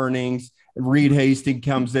with their earnings. Reed Hastings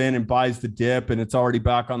comes in and buys the dip, and it's already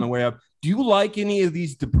back on the way up. Do you like any of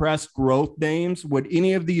these depressed growth names? Would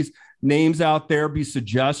any of these names out there be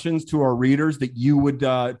suggestions to our readers that you would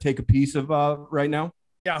take a piece of right now?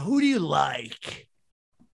 Yeah, who do you like?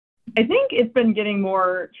 I think it's been getting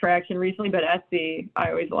more traction recently, but Etsy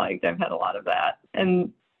I always liked. I've had a lot of that,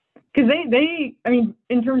 and because I mean,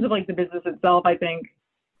 in terms of like the business itself, I think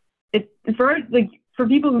it's for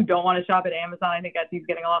people who don't want to shop at Amazon, I think Etsy's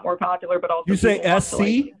getting a lot more popular. But also, you say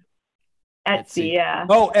SC? Etsy, yeah.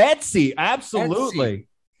 Oh, Etsy, absolutely. Etsy.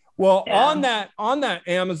 Well, Yeah. on that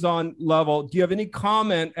Amazon level, do you have any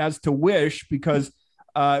comment as to Wish? Because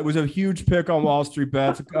it was a huge pick on Wall Street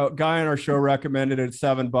Bets. A guy on our show recommended it at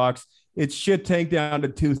 $7. It's shit tanked down to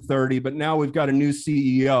 230, but now we've got a new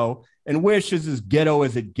CEO, and Wish is as ghetto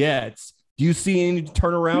as it gets. Do you see any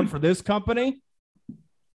turnaround for this company?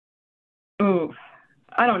 Ooh,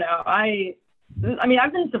 I don't know. I mean,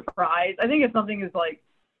 I've been surprised. I think if something is like,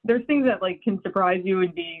 there's things that like can surprise you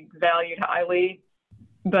and be valued highly,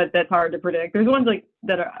 but that's hard to predict. There's ones like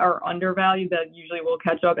that are undervalued that usually will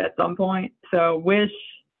catch up at some point. So Wish,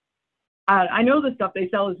 I know the stuff they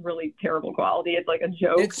sell is really terrible quality. It's like a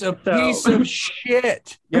joke. It's a piece of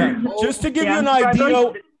shit. Yeah. Just to give you an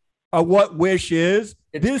idea of what Wish is,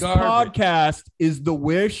 this podcast is the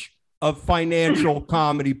Wish of financial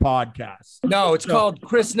comedy podcasts. No, it's called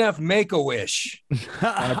Chris Neff Make-A-Wish.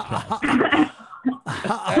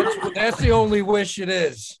 That's the only wish it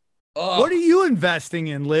is. What are you investing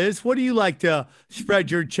in, Liz? What do you like to spread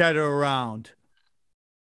your cheddar around?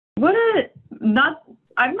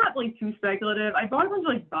 I'm not like too speculative. I bought a bunch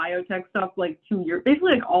of like biotech stuff like 2 years,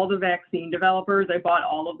 basically like all the vaccine developers. I bought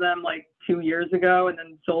all of them like 2 years ago and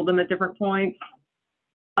then sold them at different points.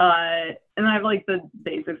 And I have like the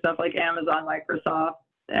basic stuff like Amazon, Microsoft,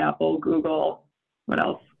 Apple, Google, what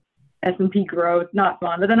else? S&P growth, not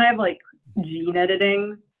fun. But then I have like gene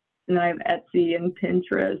editing, and then I have Etsy and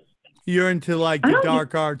Pinterest. You're into like the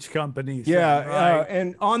dark arts companies. Yeah. Right?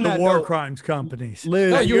 And on the that war note, crimes companies.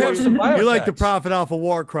 Liz, No, you have some You like to biotechs. profit off of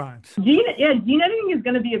war crimes. Gene editing is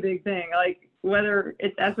going to be a big thing. Like whether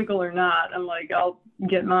it's ethical or not, I'm like, I'll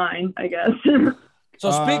get mine, I guess. So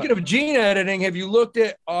speaking of gene editing, have you looked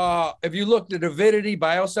at Avidity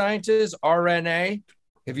Biosciences, RNA?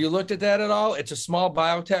 Have you looked at that at all? It's a small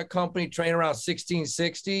biotech company trading around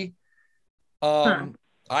 1660.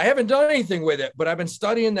 I haven't done anything with it, but I've been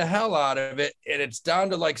studying the hell out of it, and it's down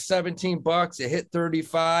to like $17. It hit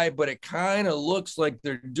 35, but it kind of looks like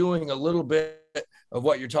they're doing a little bit of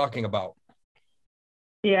what you're talking about.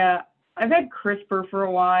 Yeah, I've had CRISPR for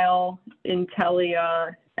a while,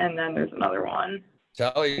 Intellia, and then there's another one.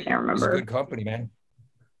 Tell you, I can't remember. It's a good company, man.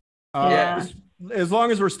 Yeah. As long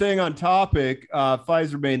as we're staying on topic,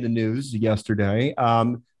 Pfizer made the news yesterday.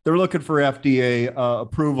 They're looking for FDA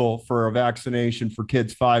approval for a vaccination for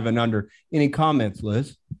kids 5 and under. Any comments,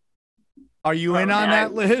 Liz? Are you in on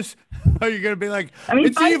that, Liz? Are you going to be like,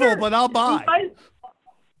 it's Pfizer, evil, but I'll buy?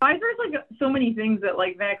 Pfizer's like so many things that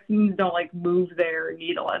like vaccines don't like move their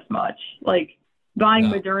needle as much. Like buying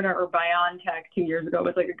Moderna or BioNTech 2 years ago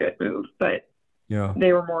was like a good move, but yeah,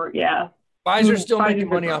 they were more, Pfizer's still making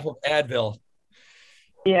money off of Advil.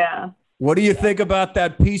 Yeah. What do you think about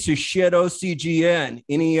that piece of shit OCGN?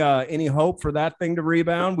 Any hope for that thing to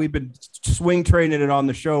rebound? We've been swing trading it on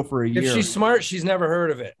the show for a year. If she's smart, she's never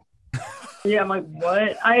heard of it. Yeah, I'm like,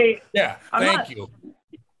 what? Thank you.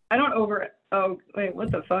 I don't oh, wait,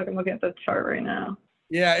 what the fuck? I'm looking at the chart right now.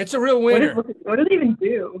 Yeah, it's a real winner. What does it even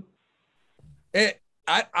do?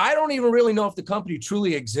 I don't even really know if the company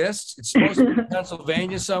truly exists. It's supposed to be in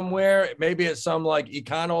Pennsylvania somewhere. Maybe it's some like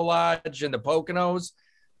Econo Lodge in the Poconos.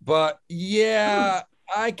 But yeah,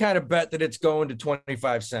 I kind of bet that it's going to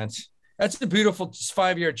 25 cents. That's the beautiful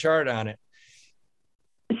 5-year chart on it.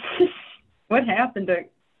 What happened to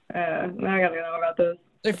now I gotta know about this.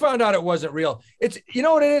 They found out it wasn't real. It's, you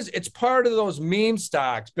know what it is? It's part of those meme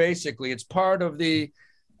stocks, basically. It's part of the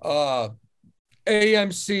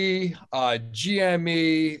AMC,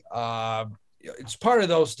 GME. It's part of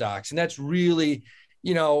those stocks. And that's really,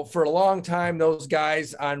 you know, for a long time, those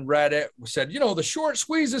guys on Reddit said, you know, the short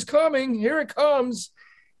squeeze is coming. Here it comes.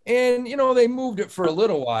 And, you know, they moved it for a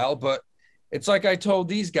little while, but it's like I told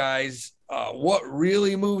these guys, what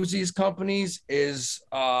really moves these companies is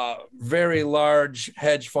very large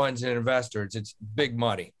hedge funds and investors. It's big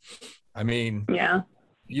money. I mean, yeah,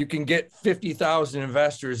 you can get 50,000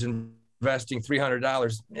 investors investing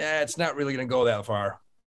 $300. Yeah, it's not really going to go that far.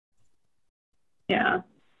 Yeah.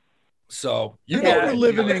 So we're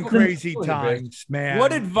living in crazy times, man.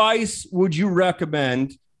 What advice would you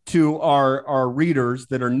recommend to our readers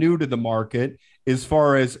that are new to the market as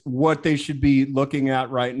far as what they should be looking at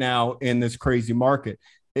right now in this crazy market?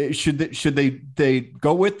 Should they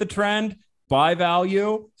go with the trend, buy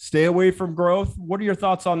value, stay away from growth? What are your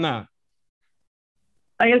thoughts on that?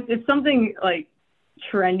 I guess it's something like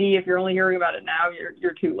trendy. If you're only hearing about it now,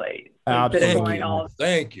 you're too late. Like, Absolutely.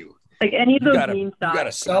 Thank you. Like any of those meme stocks. You got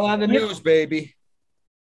to sell on the news, baby.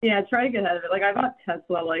 Yeah, try to get ahead of it. Like I bought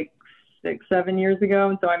Tesla like 6-7 years ago,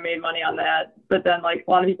 and so I made money on that. But then like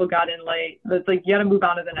a lot of people got in late. But it's like you got to move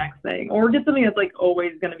on to the next thing, or get something that's like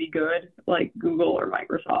always going to be good, like Google or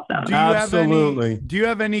Microsoft. Absolutely. Do you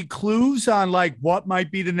have any clues on like what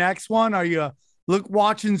might be the next one? Are you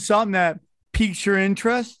watching something that piques your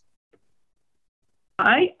interest?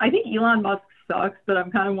 I think Elon Musk sucks, but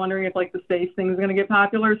I'm kind of wondering if like the space thing is going to get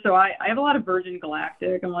popular. So I have a lot of Virgin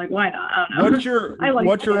Galactic. I'm like, why not? I don't know.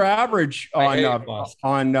 What's your average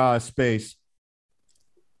on space?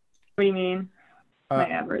 What do you mean? My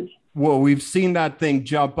average? Well, we've seen that thing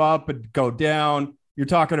jump up and go down. You're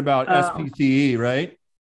talking about SPCE, right?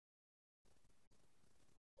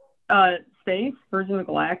 Space, Virgin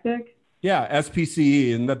Galactic. Yeah, SPCE.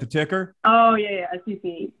 Isn't that the ticker? Oh yeah,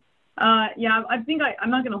 SPCE. Yeah, I think I'm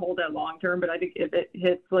not going to hold that long term, but I think if it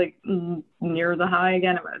hits like near the high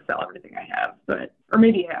again, I'm going to sell everything I have, or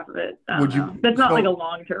maybe half of it. That's not like a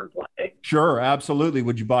long term play. Sure, absolutely.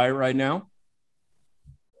 Would you buy it right now?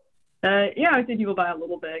 Yeah, I think people buy a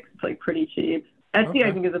little bit 'cause it's like pretty cheap. Etsy, okay.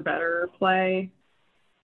 I think is a better play.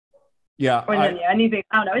 Yeah. Anything.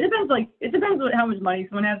 I don't know. It depends how much money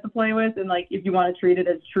someone has to play with, and like if you want to treat it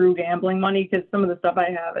as true gambling money, because some of the stuff I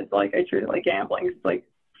have, it's like I treat it like gambling. It's like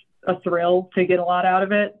a thrill to get a lot out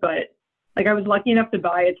of it, but like I was lucky enough to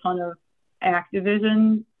buy a ton of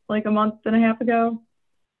Activision like a month and a half ago.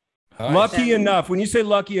 Lucky enough. When you say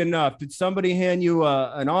lucky enough, did somebody hand you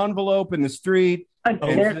an envelope in the street?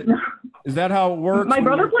 Is that how it works? My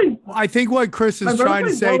brother plays. I think what Chris is trying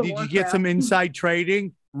to say, did you get some inside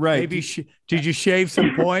trading? Right. Maybe did you shave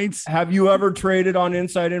some points? Have you ever traded on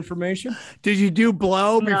inside information? Did you do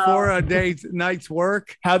blow before a night's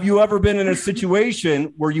work? Have you ever been in a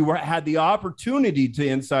situation where you had the opportunity to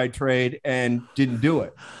inside trade and didn't do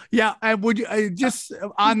it? Yeah. And would you just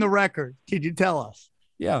on the record, could you tell us?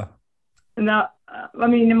 Yeah. No, I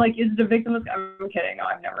mean, I'm like, is it a victimless? I'm kidding. No,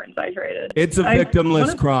 I've never inside traded. It's a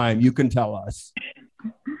victimless crime. You can tell us.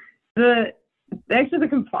 The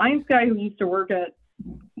compliance guy who used to work at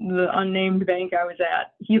the unnamed bank I was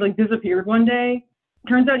at, he like disappeared one day.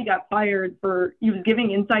 Turns out he got fired he was giving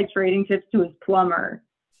inside trading tips to his plumber.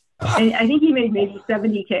 And I think he made maybe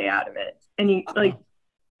 $70K out of it. And he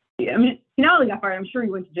he not only got fired, I'm sure he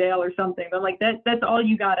went to jail or something, but like that's all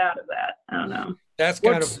you got out of that. I don't know. That's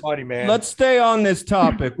kind of funny, man. Let's stay on this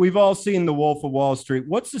topic. We've all seen The Wolf of Wall Street.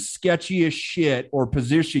 What's the sketchiest shit or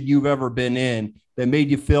position you've ever been in that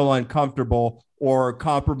made you feel uncomfortable or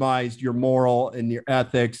compromised your moral and your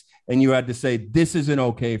ethics, and you had to say, this isn't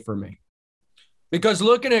okay for me? Because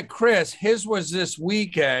looking at Chris, his was this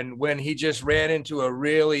weekend when he just ran into a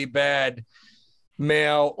really bad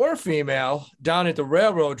male or female down at the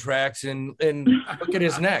railroad tracks and look at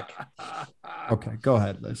his neck. Okay, go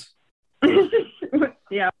ahead, Liz.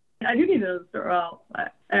 Yeah, I do need to start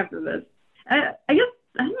after this. I guess,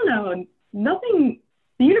 I don't know, nothing.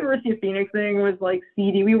 The University of Phoenix thing was like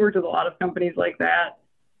seedy. We worked with a lot of companies like that.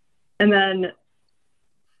 And then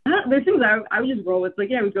there's things I would just roll with.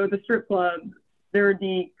 Like, yeah, we go to the strip club. There would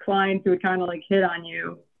be clients who would kind of like hit on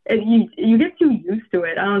you. And you get too used to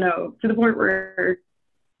it. I don't know, to the point where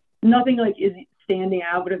nothing like is standing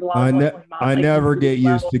out. But there's a lot of I never get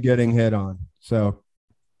used to getting hit on. So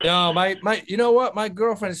No, my you know what? My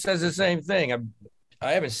girlfriend says the same thing.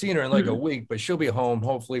 I haven't seen her in like a week, but she'll be home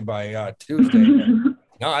hopefully by Tuesday. No,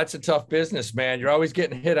 that's a tough business, man. You're always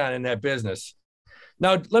getting hit on in that business.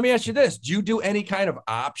 Now, let me ask you this. Do you do any kind of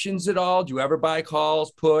options at all? Do you ever buy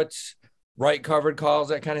calls, puts, write covered calls,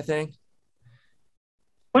 that kind of thing?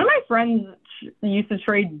 One of my friends used to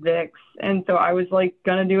trade VIX, and so I was like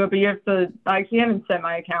gonna do it, but you have to. I actually haven't set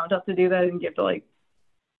my account up to do that, and you have to like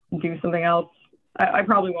do something else. I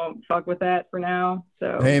probably won't fuck with that for now.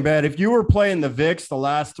 So hey, man, if you were playing the VIX the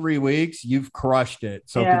last 3 weeks, you've crushed it.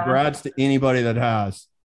 So congrats to anybody that has.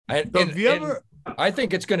 I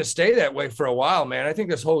think it's going to stay that way for a while, man. I think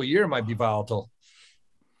this whole year might be volatile.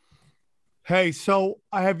 Hey, so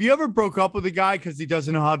have you ever broke up with a guy because he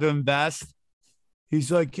doesn't know how to invest?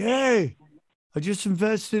 He's like, hey, I just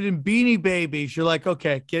invested in Beanie Babies. You're like,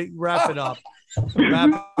 okay, wrap it up.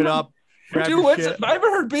 Wrap it up. Dude, I haven't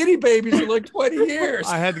heard Beanie Babies in like 20 years.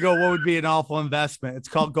 I had to go, what would be an awful investment? It's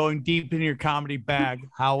called going deep in your comedy bag,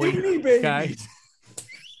 Howie. Beanie Babies.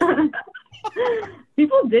 Okay?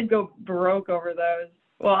 People did go broke over those.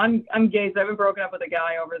 Well, I'm gay, so I haven't broken up with a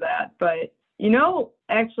guy over that. But,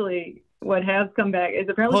 actually, what has come back is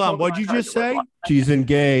apparently. Hold on, what'd you just say? She's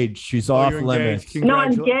engaged. She's off limits. No,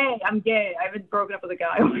 I'm gay. I haven't broken up with a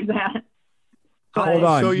guy over that. Hold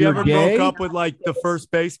on. So you ever broke up with like the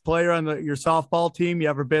first base player on your softball team? You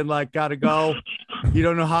ever been like, gotta go? You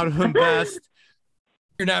don't know how to invest.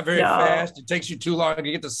 You're not very fast. It takes you too long to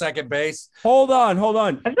get to second base. Hold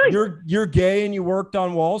on. You're gay and you worked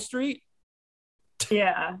on Wall Street?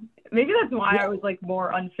 Yeah. Maybe that's why I was like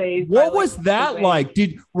more unfazed. What was that like?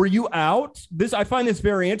 Were you out? I find this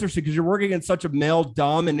very interesting because you're working in such a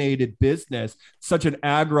male-dominated business, such an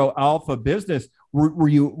agro alpha business. Were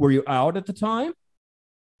you out at the time?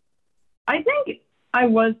 I think I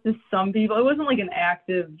was to some people. It wasn't like an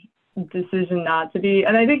active decision not to be.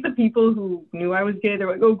 And I think the people who knew I was gay, they're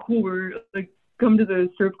like, "Oh, cool, we're like come to the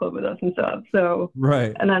strip club with us and stuff." So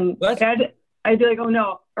right. And then I'd be like, "Oh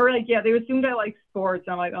no," or like, yeah, they assumed I like sports.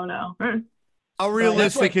 I'm like, "Oh no." How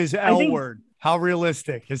realistic is L word? How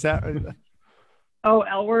realistic is that? Oh,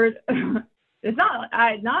 L word. It's not.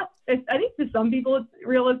 I think to some people it's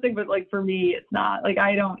realistic, but like for me, it's not. Like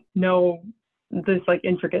I don't know this like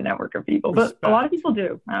intricate network of people, but a lot of people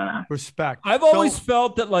do. I don't know. Respect. I've always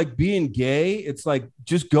felt that like being gay, it's like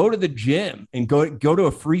just go to the gym and go to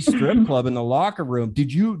a free strip club in the locker room. Do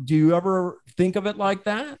you ever think of it like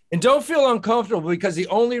that? And don't feel uncomfortable because the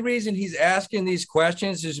only reason he's asking these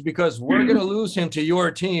questions is because we're going to lose him to your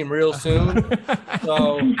team real soon.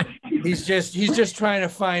 So he's just trying to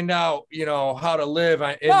find out, how to live.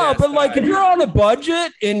 Like if you're on a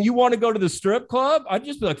budget and you want to go to the strip club, I'd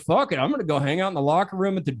just be like, fuck it. I'm going to go hang out in the locker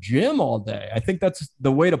room at the gym all day. I think that's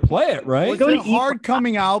the way to play it, right? Well, it's hard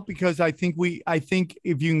coming out because I think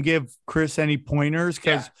if you can give Chris any pointers,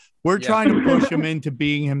 because we're trying to push him into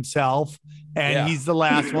being himself. And he's the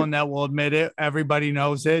last one that will admit it. Everybody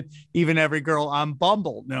knows it. Even every girl on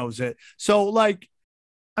Bumble knows it. So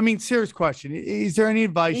serious question. Is there any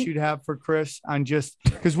advice you'd have for Chris on just,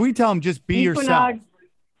 because we tell him just be yourself.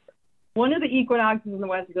 One of the Equinoxes in the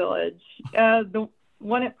West Village, the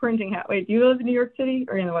one at Printing House. Wait, do you live in New York City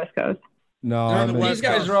or in the West Coast? No, these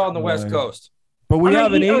guys are all on the West Coast. But we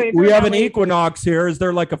have an Equinox here. Is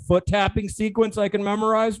there like a foot tapping sequence I can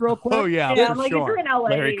memorize real quick? Oh yeah, I'm like, sure. If you're in LA,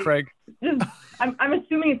 Larry Craig. I'm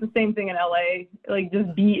assuming it's the same thing in LA. Like,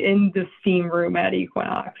 just be in the steam room at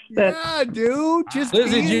Equinox. Yeah, dude. Just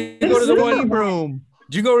Lizzie, did you go to the one room?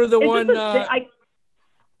 Did you go to the one right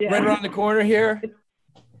around the corner here?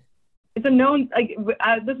 It's a known, like,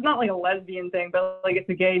 this is not like a lesbian thing, but like it's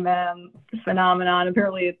a gay man phenomenon.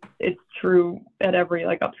 Apparently, it's true at every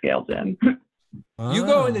like upscale gym. You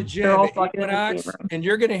go in the gym at Equinox, and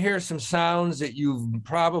you're going to hear some sounds that you've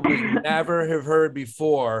probably never have heard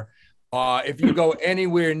before. If you go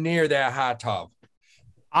anywhere near that hot tub.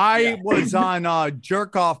 I was on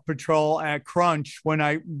jerk off patrol at Crunch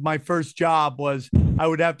when my first job was I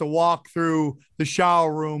would have to walk through the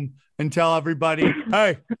shower room and tell everybody,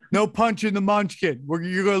 hey, no punching the munchkin.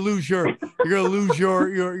 You're gonna lose your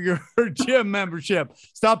gym membership.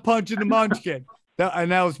 Stop punching the munchkin.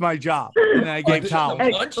 And that was my job. And I gave towels.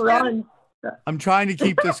 I'm trying to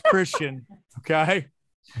keep this Christian. Okay.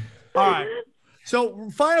 All right. So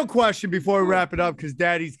final question before we wrap it up, because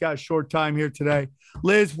Daddy's got a short time here today.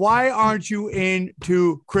 Liz, why aren't you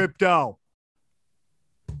into crypto?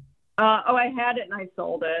 I had it and I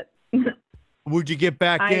sold it. Would you get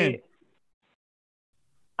back in?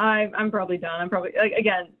 I'm probably done. I'm probably I think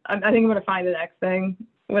I'm going to find the next thing,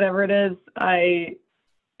 whatever it is.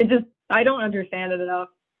 I don't understand it enough,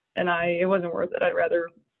 and it wasn't worth it. I'd rather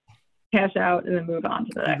cash out and then move on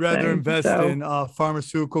to the next You'd rather thing. invest in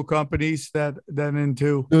pharmaceutical companies than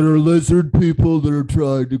into that are lizard people that are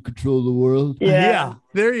trying to control the world. Yeah.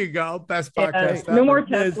 There you go. Best podcast. No more Liz,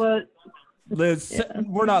 Tesla. Liz,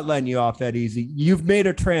 we're not letting you off that easy. You've made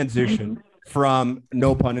a transition from,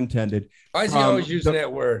 no pun intended, Why is he always using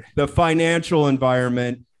that word? the financial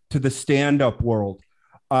environment to the stand-up world.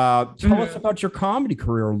 Tell us about your comedy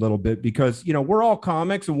career a little bit, because we're all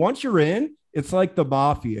comics, and once you're in, it's like the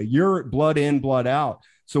mafia. You're blood in, blood out.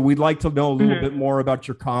 So we'd like to know a little bit more about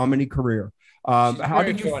your comedy career. How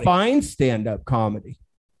did you find stand-up comedy?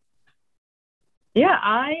 Yeah,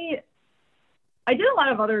 I did a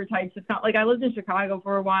lot of other types of like I lived in Chicago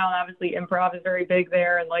for a while, and obviously improv is very big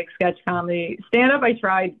there, and like sketch comedy. Stand-up I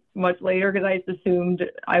tried much later because I just assumed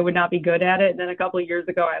I would not be good at it. And then a couple of years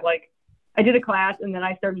ago, I did a class, and then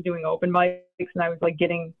I started doing open mics, and I was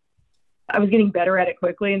getting better at it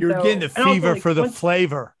quickly. And you're getting the fever for the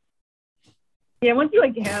flavor. Yeah, once you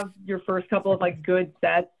like have your first couple of like good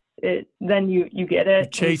sets, then you get it. You're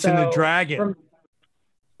chasing the dragon.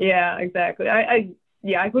 Yeah, exactly.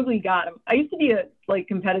 I quickly got him. I used to be a like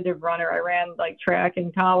competitive runner. I ran like track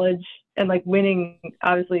in college, and like winning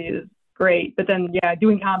obviously is great. But then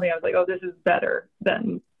doing comedy, I was like, oh, this is better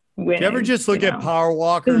than winning. Do you ever just look at power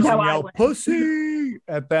walkers and yell win. "pussy"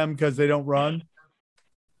 at them because they don't run?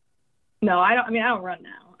 No, I don't. I mean, I don't run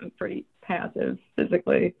now. I'm pretty passive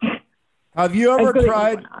physically. Have you ever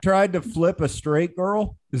tried to flip a straight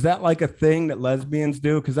girl? Is that like a thing that lesbians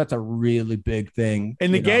do? Because that's a really big thing.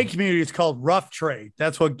 In the gay community, it's called rough trade.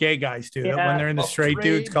 That's what gay guys do. Yeah. When they're in the straight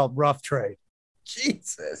dude, it's called rough trade.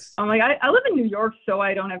 Jesus. I'm like, I live in New York, so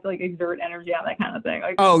I don't have to like exert energy on that kind of thing.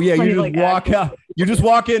 Like, you just like, walk out. You just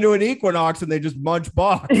walk into an Equinox and they just munch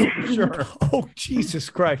box. Sure. Oh, Jesus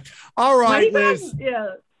Christ. All right, Liz.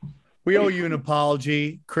 Yeah. We owe you an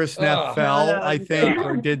apology. Chris Neff fell, I think,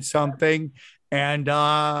 or did something. And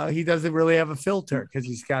he doesn't really have a filter because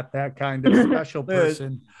he's got that kind of special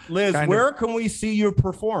person. Liz, where can we see you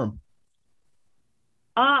perform?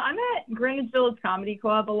 I'm at Greenwich Village Comedy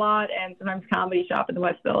Club a lot, and sometimes Comedy Shop in the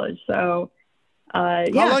West Village. So, how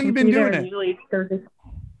long you been doing it? Usually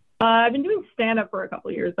I've been doing stand-up for a couple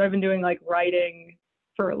of years, but I've been doing like writing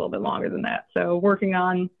for a little bit longer than that. So working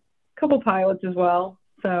on a couple pilots as well.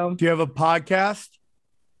 So, do you have a podcast?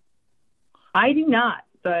 I do not,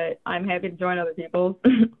 but I'm happy to join other people.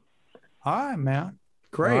 All right, man.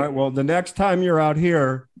 Great. All right. Well, the next time you're out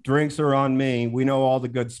here, drinks are on me. We know all the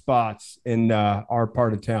good spots in our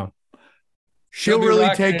part of town. She'll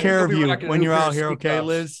really take care of you when you're out here, okay,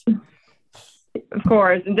 Liz? Of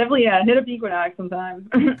course. And definitely, hit up Equinox sometime.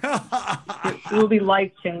 It will be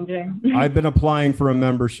life-changing. I've been applying for a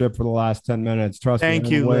membership for the last 10 minutes. Trust me,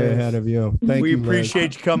 I'm way ahead of you. Thank you, We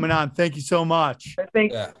appreciate you coming on. Thank you so much.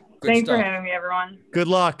 Thanks for having me, everyone. Good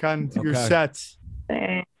luck on your sets.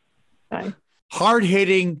 Thanks. Bye.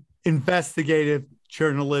 Hard-hitting investigative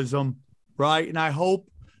journalism, right? And I hope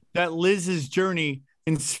that Liz's journey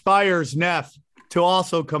inspires Neff to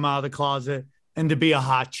also come out of the closet and to be a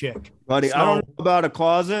hot chick. Buddy, I don't know about a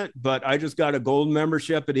closet, but I just got a gold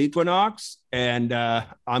membership at Equinox, and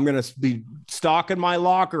I'm going to be stocking my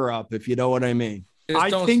locker up, if you know what I mean.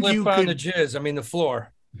 Just don't think slip you on the jizz. I mean, the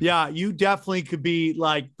floor. Yeah, you definitely could be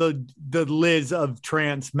like the Liz of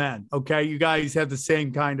trans men. Okay, you guys have the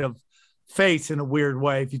same kind of face in a weird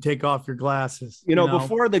way if you take off your glasses. You know,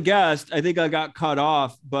 before the guest, I think I got cut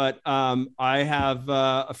off, but I have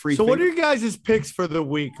a free. So what are your guys' picks for the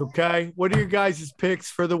week? Okay, what are your guys' picks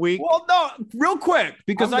for the week? Well, no, real quick,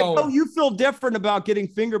 because I know you feel different about getting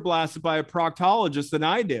finger blasted by a proctologist than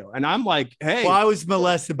I do, and I'm like, hey, well, I was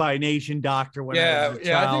molested by an Asian doctor when I was a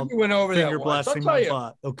child. I think we went over finger that blessing my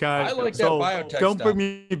butt. Okay, I like that biotech don't stuff. bring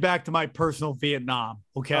me back to my personal Vietnam.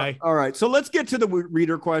 Okay. All right, so let's get to the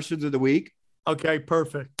reader questions of the week. Okay,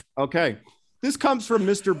 perfect. Okay. This comes from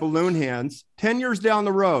Mr. Balloon Hands. 10 years down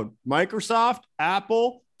the road, Microsoft,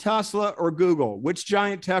 Apple, Tesla, or Google, which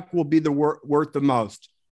giant tech will be the worth the most?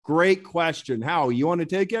 Great question. Howie, you want to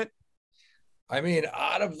take it? I mean,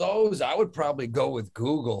 out of those, I would probably go with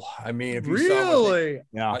Google. I mean, if you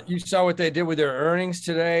you saw what they did with their earnings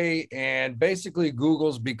today, and basically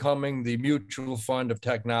Google's becoming the mutual fund of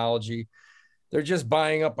technology. They're just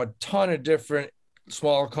buying up a ton of different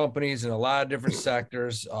smaller companies in a lot of different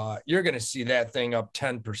sectors. You're going to see that thing up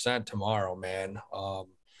 10% tomorrow, man.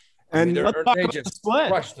 And they just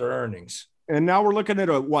crushed their earnings. And now we're looking at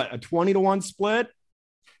a 20-1 split?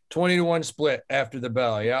 20-1 split after the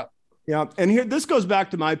bell. Yeah. Yeah. And here, this goes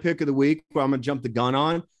back to my pick of the week, where I'm going to jump the gun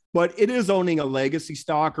on, but it is owning a legacy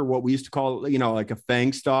stock, or what we used to call, like a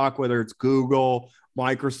FANG stock, whether it's Google,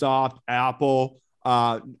 Microsoft, Apple.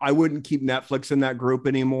 I wouldn't keep Netflix in that group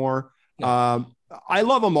anymore. I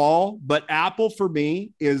love them all, but Apple for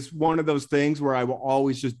me is one of those things where I will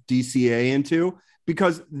always just DCA into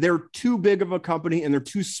because they're too big of a company and they're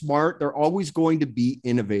too smart. They're always going to be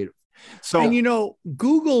innovative. So, and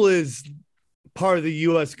Google is part of the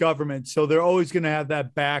U.S. government, so they're always going to have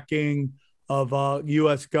that backing of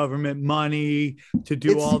U.S. government money to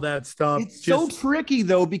do all that stuff. It's so tricky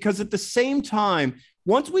though, because at the same time,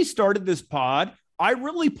 once we started this pod, I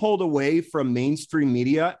really pulled away from mainstream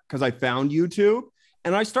media because I found YouTube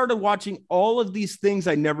and I started watching all of these things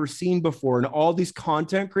I'd never seen before and all these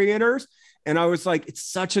content creators. And I was like, it's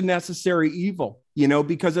such a necessary evil,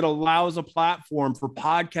 because it allows a platform for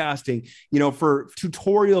podcasting, for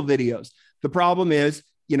tutorial videos. The problem is,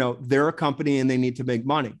 they're a company and they need to make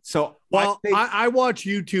money. So I watch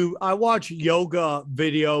YouTube. I watch yoga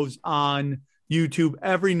videos on YouTube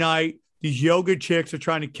every night. These yoga chicks are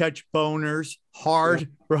trying to catch boners hard,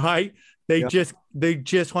 right? They just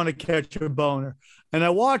want to catch a boner. And I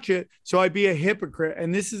watch it, so I be a hypocrite.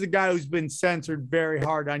 And this is a guy who's been censored very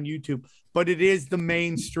hard on YouTube, but it is the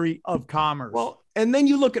main street of commerce. Well, and then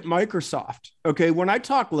you look at Microsoft. Okay, when I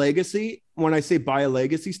talk legacy, when I say buy a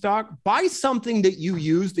legacy stock, buy something that you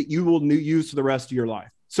use that you will use for the rest of your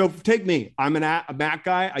life. So take me. I'm a Mac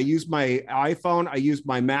guy. I use my iPhone. I use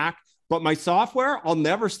my Mac. But my software, I'll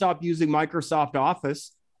never stop using Microsoft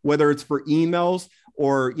Office, whether it's for emails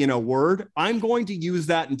or, Word. I'm going to use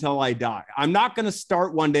that until I die. I'm not going to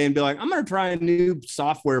start one day and be like, I'm going to try a new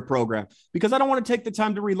software program because I don't want to take the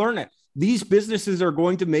time to relearn it. These businesses are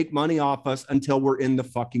going to make money off us until we're in the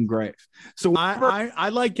fucking grave. So I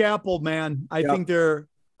like Apple, man.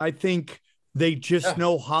 I think they just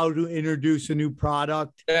know how to introduce a new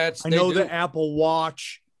product. I know the Apple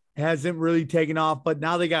Watch hasn't really taken off, but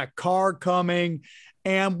now they got car coming.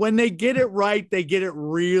 And when they get it right, they get it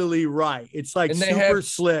really right. It's like super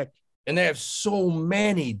slick. And they have so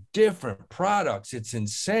many different products. It's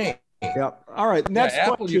insane. Yep. All right. Next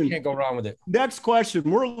Apple, question. You can't go wrong with it. Next question.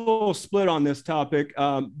 We're a little split on this topic,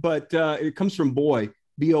 but it comes from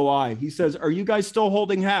BOI. He says, are you guys still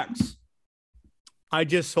holding Hex? I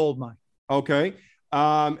just sold mine. Okay.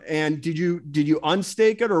 And did you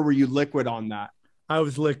unstake it or were you liquid on that? I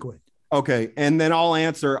was liquid. Okay. And then I'll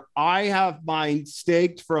answer. I have mine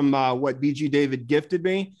staked from what BG David gifted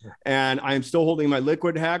me, and I'm still holding my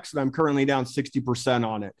liquid Hex, and I'm currently down 60%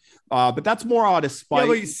 on it. But that's more out of spite. Yeah,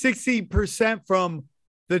 but 60% from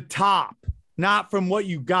the top, not from what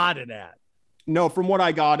you got it at. No, from what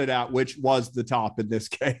I got it at, which was the top in this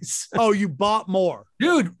case. Oh, you bought more.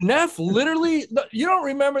 Dude, Neff literally, you don't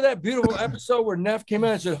remember that beautiful episode where Neff came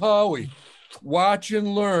in and said, Howie, watch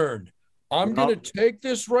and learn. I'm going to take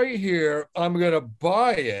this right here. I'm going to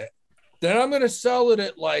buy it. Then I'm going to sell it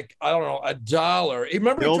at like, I don't know, $1.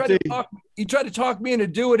 Remember, he tried to talk me into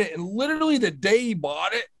doing it. And literally the day he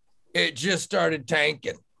bought it, it just started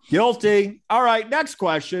tanking. Guilty. All right. Next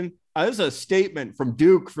question. This is a statement from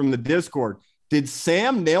Duke from the Discord. Did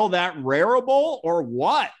Sam nail that Rarible or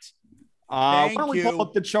what? Why don't we pull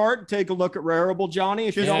up the chart and take a look at Rarible, Johnny?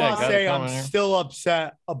 Just want to say I'm still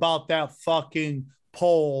upset about that fucking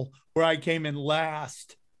poll where I came in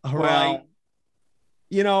last. All right.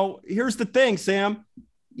 Here's the thing, Sam.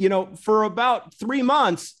 For about 3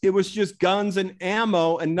 months, it was just guns and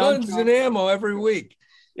ammo and guns and ammo every week.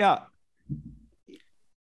 Yeah.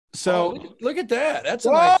 So look at that. That's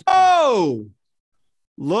a nice.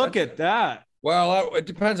 Look at that. Well, it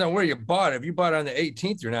depends on where you bought it. If you bought it on the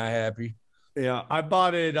 18th, you're not happy. Yeah, I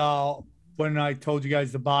bought it when I told you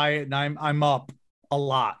guys to buy it, and I'm up a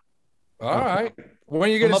lot. All right. When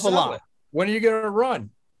are you going to sell it? When are you going to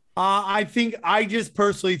run? I just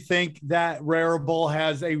personally think that Rarible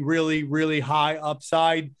has a really, really high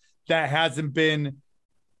upside that has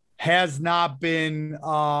not been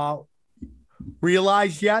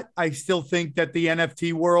realized yet. I still think that the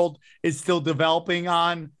NFT world is still developing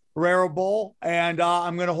on Rarible, and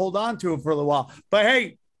I'm going to hold on to it for a little while. But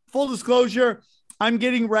hey, full disclosure, I'm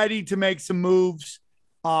getting ready to make some moves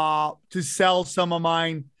to sell some of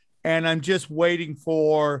mine. And I'm just waiting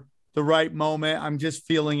for the right moment. I'm just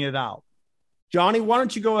feeling it out. Johnny, why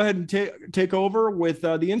don't you go ahead and take over with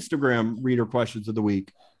the Instagram reader questions of the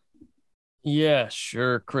week? Yeah,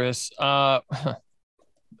 sure, Chris. A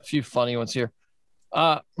few funny ones here.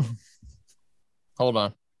 Hold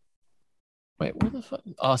on. Wait, where the fuck?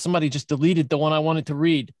 Somebody just deleted the one I wanted to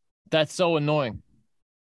read. That's so annoying.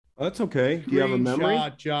 That's okay. Do you have a memory?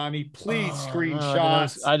 Johnny, please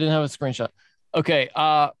screenshot. I didn't have a screenshot. Okay.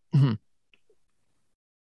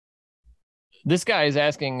 This guy is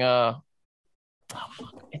asking, it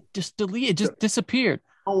just deleted, it just disappeared.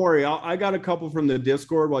 Don't worry. I got a couple from the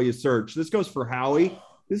Discord while you search. This goes for Howie.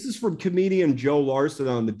 This is from comedian Joe Larson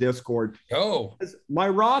on the Discord. Oh, my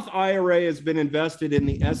Roth IRA has been invested in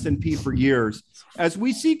the S&P for years. As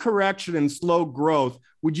we see correction and slow growth,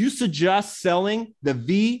 would you suggest selling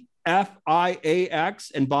the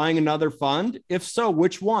VFIAX and buying another fund? If so,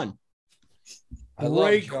 which one?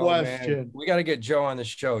 Great question. Man. We got to get Joe on the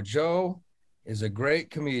show. Joe is a great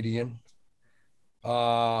comedian.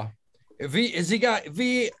 Is he got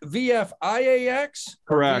VFIAX?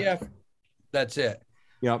 Correct. That's it.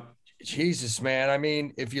 Yep. Jesus, man. I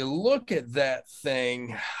mean, if you look at that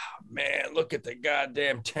thing, man, look at the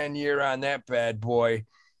goddamn 10-year on that bad boy.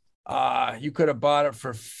 You could have bought it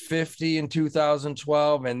for 50 in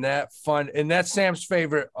 2012, and that fund, and that's Sam's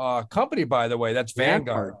favorite company, by the way. That's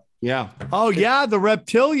Vanguard. Yeah. Oh yeah, the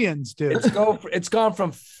reptilians, dude. It's gone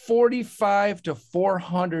from 45 to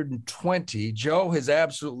 420. Joe has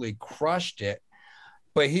absolutely crushed it,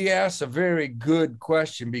 but he asked a very good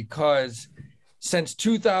question because since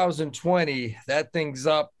 2020, that thing's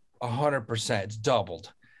up 100%. It's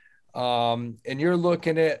doubled. And you're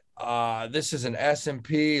looking at this is an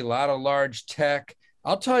S&P, a lot of large tech.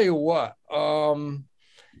 I'll tell you what,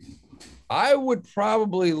 I would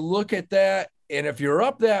probably look at that. And if you're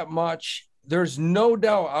up that much, there's no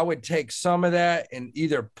doubt I would take some of that and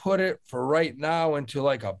either put it for right now into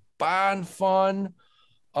like a bond fund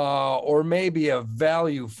or maybe a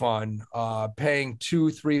value fund paying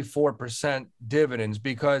 2, 3, 4% dividends,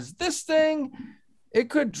 because this thing, it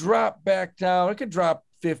could drop back down. It could drop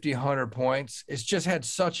 50, 100 points. It's just had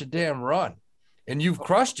such a damn run. And you've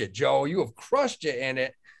crushed it, Joe. You have crushed it in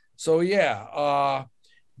it. So, yeah,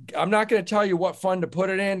 I'm not going to tell you what fund to put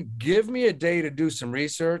it in. Give me a day to do some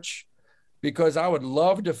research, because I would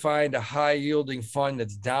love to find a high yielding fund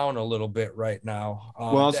that's down a little bit right now.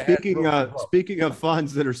 Well, speaking of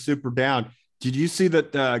funds that are super down, did you see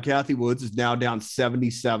that Kathy Woods is now down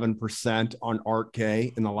 77% on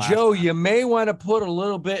ARK-K in the last? Joe, you may want to put a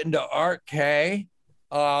little bit into ARK-K.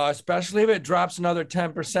 Especially if it drops another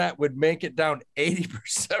 10%, would make it down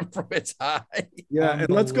 80% from its high. Yeah, and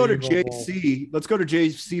let's go to JC. Let's go to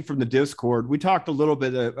JC from the Discord. We talked a little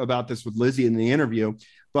bit about this with Lizzie in the interview,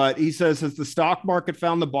 but he says, has the stock market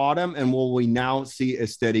found the bottom, and will we now see a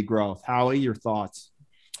steady growth? Howie, your thoughts?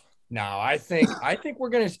 No, I think we're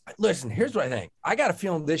going to listen. Here's what I think. I got a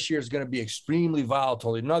feeling this year is going to be extremely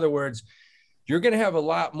volatile. In other words, you're going to have a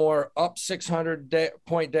lot more up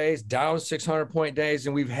 600-point days, down 600-point days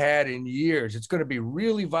than we've had in years. It's going to be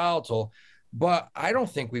really volatile, but I don't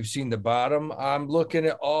think we've seen the bottom. I'm looking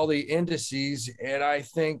at all the indices, and I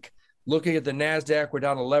think looking at the NASDAQ, we're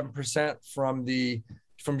down 11% from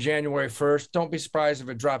January 1st. Don't be surprised if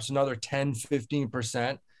it drops another 10,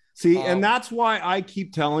 15%. See, and that's why I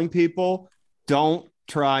keep telling people, don't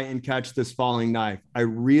try and catch this falling knife. I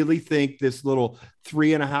really think this little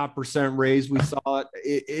 3.5% raise we saw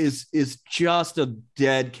is just a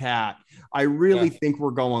dead cat. I really think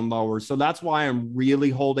we're going lower. So that's why I'm really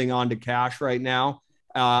holding on to cash right now.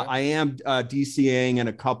 I am DCAing in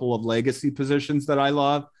a couple of legacy positions that I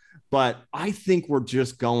love, but I think we're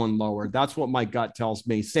just going lower. That's what my gut tells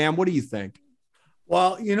me. Sam, what do you think?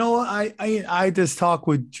 Well, you know, I just talked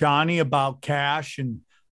with Johnny about cash, and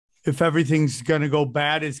if everything's going to go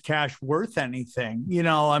bad, is cash worth anything? You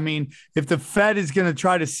know, I mean, if the Fed is going to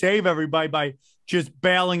try to save everybody by just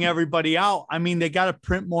bailing everybody out, I mean, they got to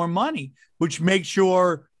print more money, which makes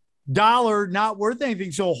your dollar not worth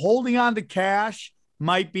anything. So holding on to cash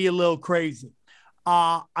might be a little crazy.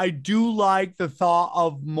 I do like the thought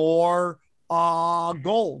of more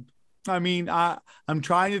gold. I mean, I'm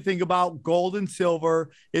trying to think about gold and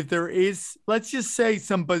silver. If there is, let's just say,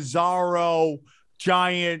 some bizarro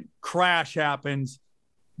giant crash happens,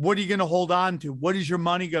 what are you going to hold on to? What is your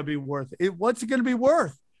money going to be worth? What's it going to be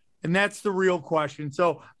worth? And that's the real question.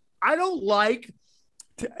 So I don't like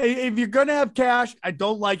if you're going to have cash, I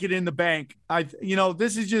don't like it in the bank.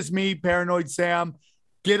 This is just me, Paranoid Sam.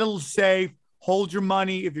 Get a little safe, hold your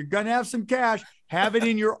money. If you're going to have some cash, have it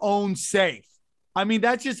in your own safe. I mean,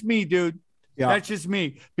 that's just me, dude. Yeah. That's just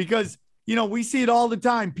me, because, we see it all the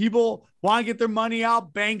time. People want to get their money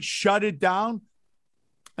out. Banks shut it down.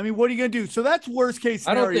 I mean, what are you going to do? So that's worst case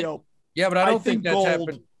scenario. But I don't think that's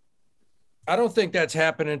happened. I don't think that's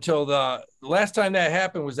happened until the last time that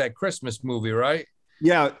happened was that Christmas movie, right?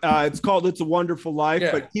 Yeah. It's called It's a Wonderful Life.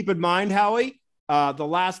 Yeah. But keep in mind, Howie, the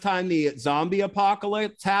last time the zombie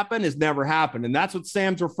apocalypse happened has never happened. And that's what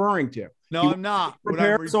Sam's referring to. No, I'm not.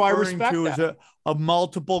 So I respect that. Is a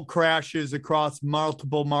multiple crashes across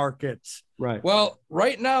multiple markets. Right. Well,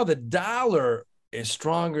 right now, the dollar is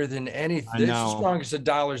stronger than anything. It's the strongest the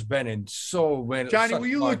dollar's been in so many. Johnny, will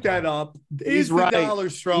you look that up? Is the dollar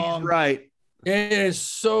strong? He's right. It is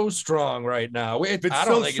so strong right now. If it's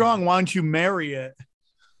so strong, why don't you marry it?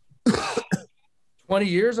 20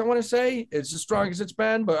 years, I want to say. It's as strong as it's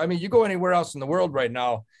been. But I mean, you go anywhere else in the world right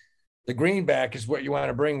now, the greenback is what you want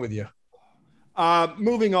to bring with you.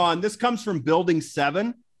 Moving on. This comes from Building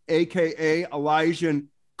 7, aka Elijah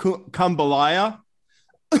Kumbalaya.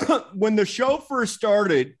 When the show first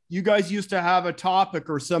started, you guys used to have a topic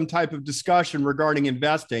or some type of discussion regarding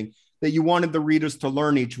investing that you wanted the readers to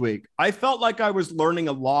learn each week. I felt like I was learning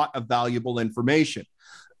a lot of valuable information.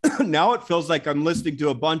 Now it feels like I'm listening to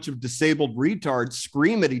a bunch of disabled retards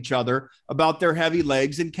scream at each other about their heavy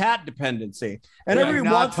legs and cat dependency. And every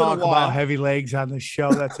once in a while, about heavy legs on the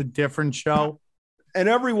show. That's a different show. And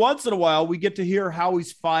every once in a while, we get to hear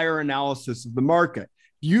Howie's fire analysis of the market.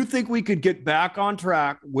 Do you think we could get back on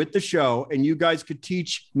track with the show and you guys could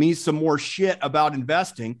teach me some more shit about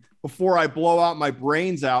investing before I blow out my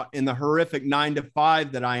brains out in the horrific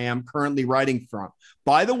 9-to-5 that I am currently writing from?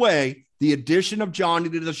 By the way, the addition of Johnny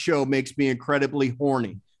to the show makes me incredibly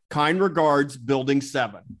horny. Kind regards, Building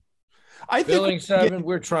 7. Building 7,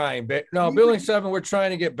 we're trying. Building 7, we're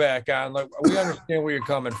trying to get back on. Like, we understand where you're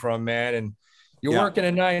coming from, man. And you're working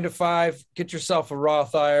a 9-to-5. Get yourself a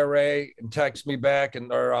Roth IRA and text me back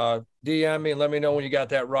or DM me and let me know when you got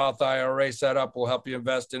that Roth IRA set up. We'll help you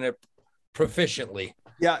invest in it proficiently.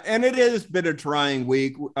 Yeah, and it has been a trying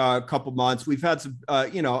week, a couple months. We've had some,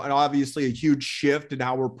 and obviously a huge shift in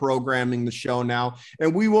how we're programming the show now.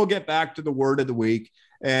 And we will get back to the word of the week.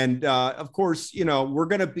 And of course, we're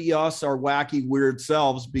going to be us, our wacky, weird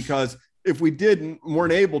selves, because if we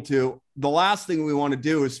weren't able to, the last thing we want to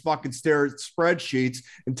do is fucking stare at spreadsheets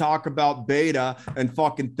and talk about beta and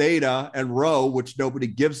fucking theta and rho, which nobody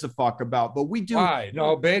gives a fuck about. But we do. Why?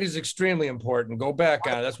 No, beta is extremely important. Go back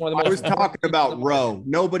on it. That's one of the most. I was talking about rho.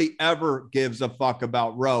 Nobody ever gives a fuck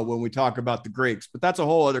about rho when we talk about the Greeks, but that's a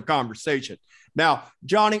whole other conversation. Now,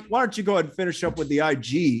 Johnny, why don't you go ahead and finish up with the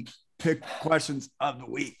IG pick questions of the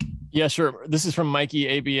week? Yeah, sure. This is from Mikey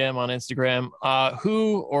ABM on Instagram.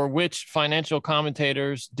 Who or which financial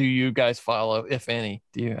commentators do you guys follow, if any?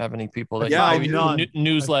 Do you have any people that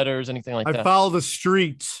newsletters, anything like that? I follow the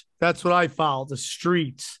streets. That's what I follow, the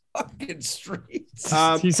streets. Fucking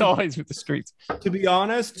streets. He's always with the streets. To be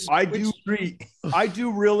honest, I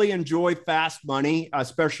do really enjoy Fast Money,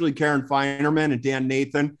 especially Karen Feinerman and Dan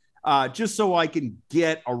Nathan, just so I can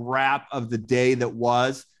get a wrap of the day that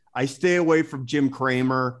was. I stay away from Jim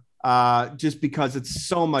Cramer just because it's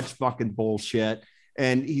so much fucking bullshit.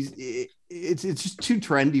 And it's just too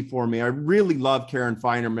trendy for me. I really love Karen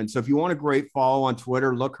Feinerman. So if you want a great follow on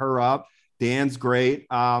Twitter, look her up. Dan's great.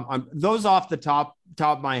 Those off the top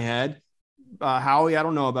of my head. Howie, I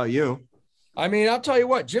don't know about you. I mean, I'll tell you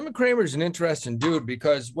what, Jim Cramer is an interesting dude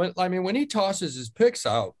because when he tosses his picks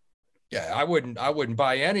out, I wouldn't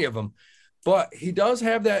buy any of them. But he does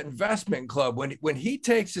have that investment club. When he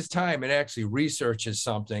takes his time and actually researches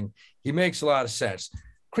something, he makes a lot of sense.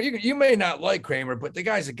 You may not like Cramer, but the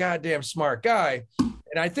guy's a goddamn smart guy.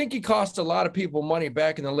 And I think he cost a lot of people money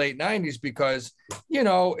back in the late 90s because,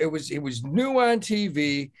 it was new on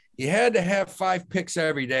TV. He had to have 5 picks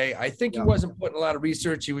every day. I think he wasn't putting a lot of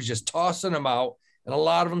research. He was just tossing them out, and a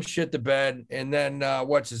lot of them shit the bed. And then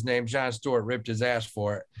what's his name? Jon Stewart ripped his ass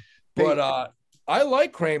for it. But I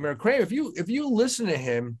like Cramer. If you listen to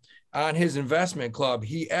him on his investment club,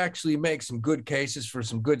 he actually makes some good cases for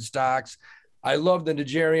some good stocks. I love the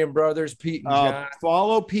Nigerian brothers, Pete and John.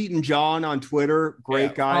 Follow Pete and John on Twitter.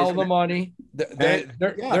 Great guys. Follow the money.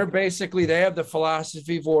 They're basically, they have the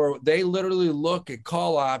philosophy for, they literally look at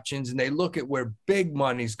call options and they look at where big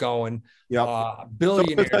money's going. Yep.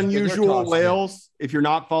 Billionaires. So Unusual Whales. If you're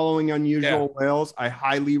not following Unusual Whales, I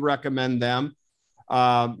highly recommend them.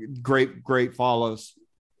 Great follows.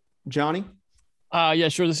 Johnny? Yeah,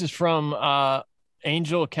 sure. This is from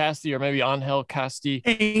Angel Casti, or maybe Angel Casti.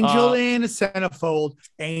 Angel in a centerfold.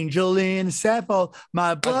 Angel in a centerfold.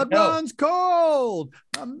 My blood runs cold.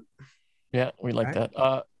 Yeah, we like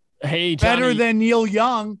that. Hey, Johnny. Better than Neil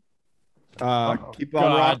Young. Keep on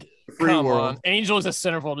rocking. Come on. Angel is a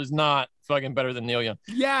centerfold is not fucking better than Neil Young.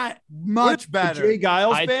 Yeah, much better. Jay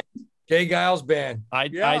Giles band? Jay Giles band.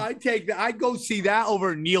 I'd take that. I'd go see that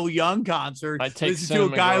over a Neil Young concert. I'd take listen to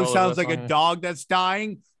a guy who sounds like a dog that's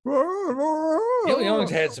dying. Neil Young's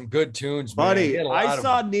had some good tunes, man. Buddy. I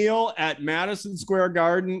saw Neil at Madison Square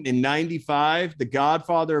Garden in '95, the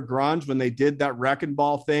Godfather of Grunge, when they did that Wrecking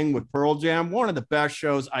Ball thing with Pearl Jam. One of the best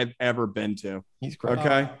shows I've ever been to. He's great.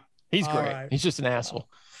 Okay, he's great. Right. He's just an asshole.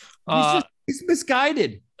 He's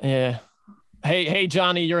misguided. Yeah. Hey,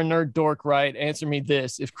 Johnny, you're a nerd dork, right? Answer me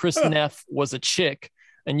this: if Chris Neff was a chick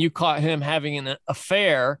and you caught him having an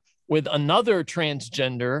affair with another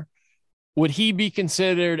transgender, would he be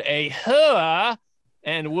considered a huh?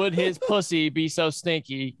 And would his pussy be so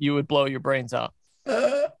stinky you would blow your brains out?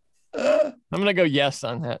 I'm gonna go yes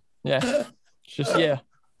on that. Yeah, just yeah.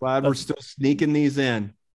 Glad we're still sneaking these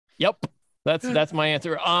in. Yep, that's my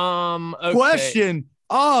answer. Okay. Question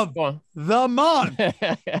of the month.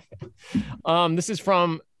 This is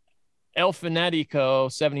from El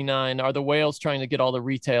Fanatico 79. Are the whales trying to get all the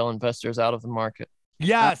retail investors out of the market?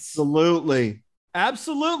 Yes,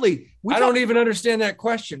 absolutely. I don't even understand that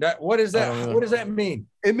question. What is that? What does that mean?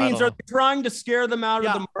 It means are they trying to scare them out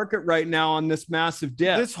of the market right now on this massive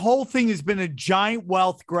dip? This whole thing has been a giant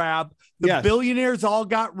wealth grab. The billionaires all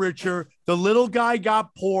got richer. The little guy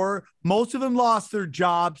got poor. Most of them lost their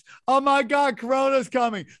jobs. Oh my God, Corona's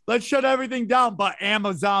coming. Let's shut everything down. But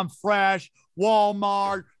Amazon Fresh,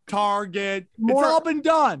 Walmart, Target, it's all been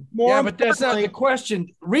done. But that's not the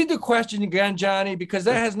question. Read the question again, Johnny, because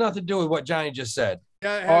that has nothing to do with what Johnny just said.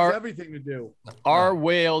 Yeah, it has everything to do. Are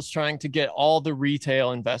whales trying to get all the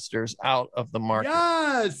retail investors out of the market?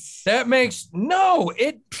 Yes. That makes how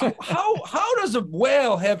does a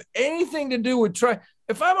whale have anything to do with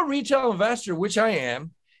if I'm a retail investor, which I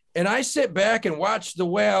am, and I sit back and watch the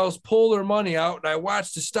whales pull their money out and I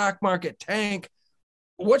watch the stock market tank,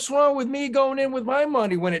 what's wrong with me going in with my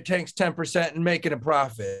money when it tanks 10% and making a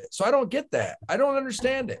profit? So I don't get that. I don't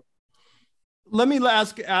understand it. Let me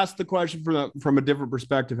ask the question from a different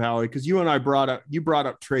perspective, Howie, because you and I brought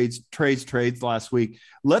up trades last week.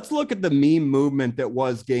 Let's look at the meme movement that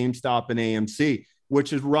was GameStop and AMC,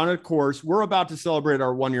 which has run a course. We're about to celebrate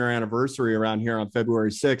our 1-year anniversary around here on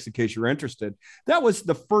February 6th, in case you're interested. That was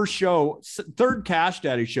the first show, third Cash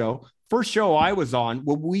Daddy show, first show I was on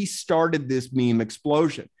when we started this meme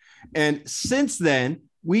explosion. And since then,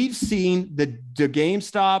 we've seen the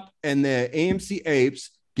GameStop and the AMC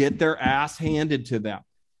apes get their ass handed to them,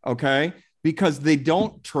 okay? Because they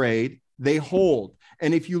don't trade, they hold.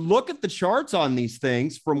 And if you look at the charts on these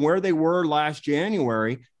things from where they were last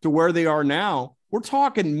January to where they are now, we're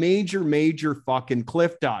talking major fucking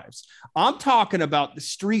cliff dives. I'm talking about the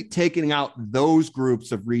street taking out those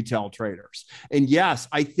groups of retail traders. And yes,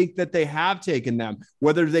 I think that they have taken them,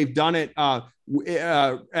 whether they've done it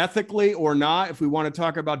ethically or not. If we want to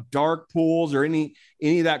talk about dark pools or any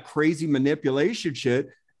of that crazy manipulation shit,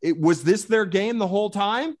 was this their game the whole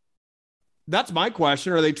time? That's my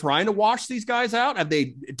question. Are they trying to wash these guys out? Have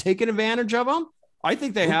they taken advantage of them? I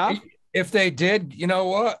think they have. If they did, you know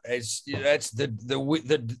what? That's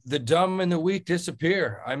the dumb and the weak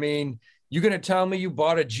disappear. I mean, you're gonna tell me you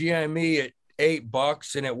bought a GME at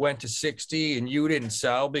 $8 and it went to 60 and you didn't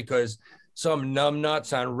sell because some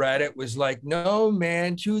numbnuts on Reddit was like, "No,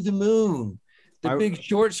 man, to the moon. The big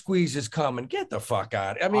short squeeze is coming. Get the fuck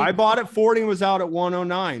out." I mean, I bought it 40 and was out at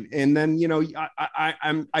 109. And then,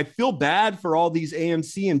 I feel bad for all these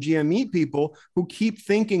AMC and GME people who keep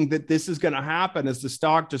thinking that this is going to happen as the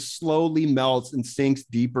stock just slowly melts and sinks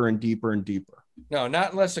deeper and deeper and deeper. No,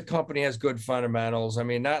 not unless a company has good fundamentals. I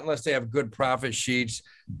mean, not unless they have good profit sheets,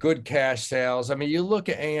 good cash sales. I mean, you look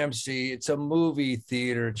at AMC, it's a movie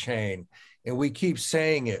theater chain. And we keep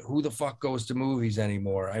saying it. Who the fuck goes to movies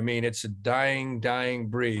anymore? I mean, it's a dying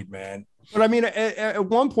breed, man. But I mean, at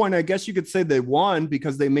one point, I guess you could say they won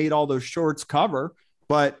because they made all those shorts cover.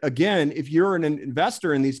 But again, if you're an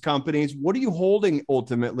investor in these companies, what are you holding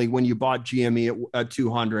ultimately when you bought GME at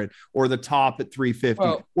 200 or the top at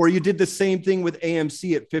 350? Or you did the same thing with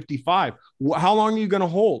AMC at 55? How long are you going to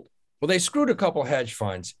hold? Well, they screwed a couple hedge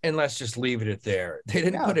funds, and let's just leave it at there. They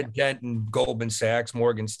didn't put a dent in Goldman Sachs,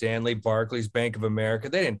 Morgan Stanley, Barclays, Bank of America.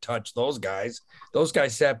 They didn't touch those guys. Those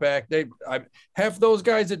guys sat back. Half those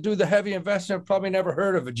guys that do the heavy investment probably never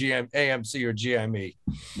heard of a AMC or GME.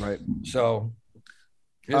 Right. So,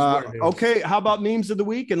 okay. How about memes of the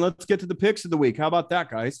week? And let's get to the picks of the week. How about that,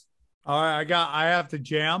 guys? All right, I have to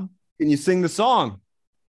jam. Can you sing the song?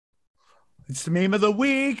 It's the meme of the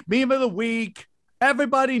week. Meme of the week.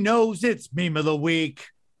 Everybody knows it's meme of the week.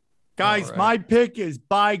 Guys, my pick is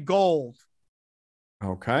buy gold.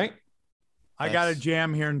 Okay. I got a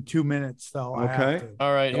jam here in 2 minutes, though. Okay.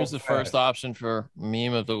 All right. Here's the first option for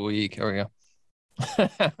meme of the week. Here we go.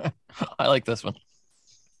 I like this one.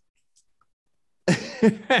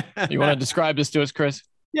 You want to describe this to us, Chris?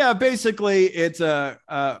 Yeah, basically, it's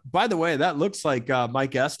by the way, that looks like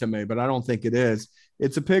Mike Estime, but I don't think it is.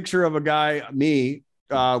 It's a picture of a guy, me,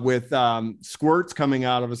 with squirts coming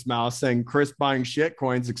out of his mouth saying Chris buying shit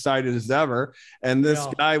coins, excited as ever. And this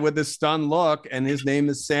guy with this stunned look, and his name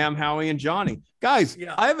is Sam, Howie, and Johnny. Guys,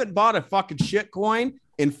 I haven't bought a fucking shit coin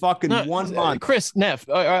in fucking 1 month. Chris Neff,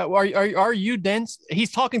 are you dense?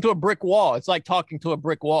 He's talking to a brick wall. It's like talking to a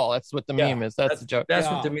brick wall. That's what the meme is. That's the joke. That's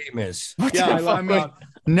what the meme is. I mean,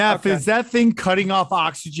 Neff, is that thing cutting off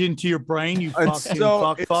oxygen to your brain? You fucking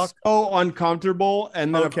fuck. So uncomfortable.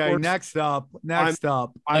 And then okay, next up. Next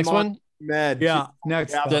one. Med. Yeah,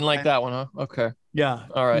 next. Didn't like that one, huh? Okay. Yeah.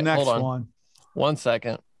 All right. Next hold on. one. 1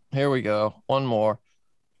 second. Here we go. One more.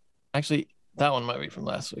 Actually, that one might be from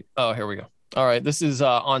last week. Oh, here we go. All right. This is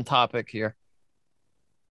on topic here.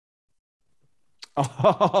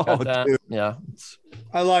 Oh, dude. Yeah.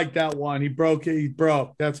 I like that one. He broke it. He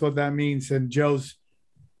broke. That's what that means. And Joe's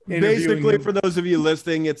basically, for those of you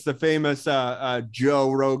listening, it's the famous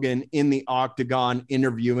Joe Rogan in the octagon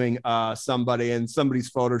interviewing somebody, and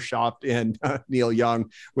somebody's photoshopped in Neil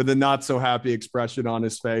Young with a not so happy expression on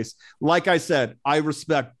his face. Like I said, I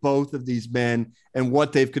respect both of these men and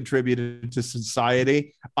what they've contributed to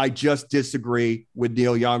society. I just disagree with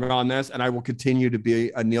Neil Young on this, and I will continue to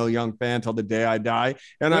be a Neil Young fan till the day I die.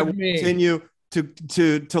 And I will continue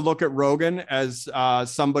to look at Rogan as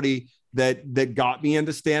somebody that got me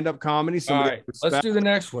into stand-up comedy. All right, let's do the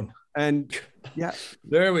next one. And yeah,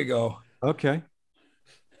 there we go. Okay.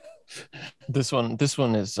 This one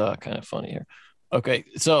is kind of funny here. Okay,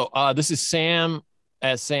 so this is Sam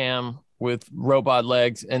as Sam with robot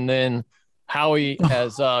legs, and then Howie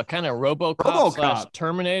as kind of RoboCop /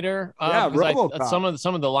 Terminator. RoboCop.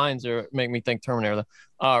 Some of the lines make me think Terminator.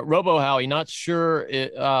 Robo Howie, not sure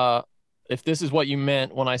if this is what you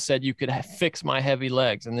meant when I said you could fix my heavy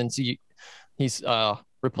legs, and then see he's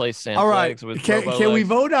replaced Sam's legs with can we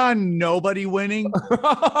vote on nobody winning?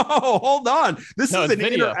 Oh, hold on. This is an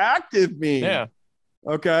video. Interactive meme. Yeah.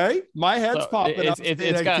 Okay. My head's popping up.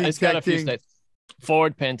 It's got a few states.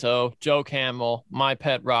 Ford Pinto, Joe Camel, My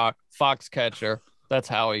Pet Rock, Foxcatcher. That's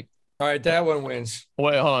Howie. All right, that one wins.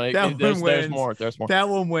 Wait, hold on. There's more. That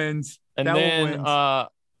one wins. And then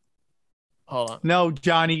hold on. No,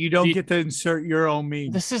 Johnny, you don't get to insert your own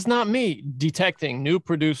meme. This is not me. Detecting, new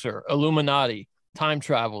producer, Illuminati, time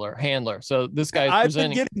traveler, handler. So this guy's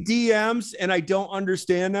presenting. I've been getting DMs and I don't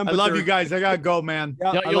understand them. I love you guys. I gotta go, man.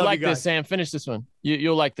 You'll like this, Sam. Finish this one.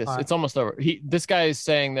 You'll like this. Right. It's almost over. This guy is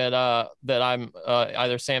saying that I'm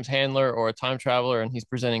either Sam's handler or a time traveler, and he's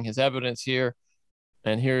presenting his evidence here.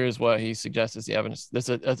 And here's what he suggests is the evidence. There's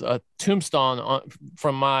a tombstone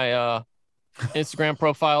from my Instagram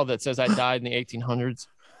profile that says I died in the 1800s.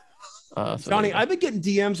 Johnny, I've been getting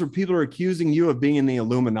DMs where people are accusing you of being in the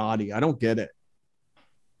Illuminati. I don't get it.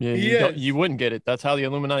 Yeah, you wouldn't get it. That's how the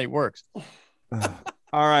Illuminati works.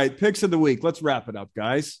 All right, picks of the week. Let's wrap it up,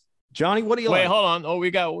 guys. Johnny, what do you like? Wait, hold on. Oh, we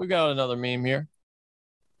got another meme here.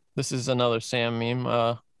 This is another Sam meme.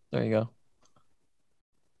 There you go.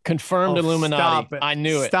 Confirmed Illuminati. I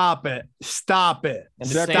knew it. Stop it. And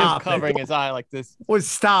Sam covering his eye like this. Well,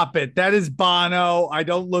 stop it. That is Bono. I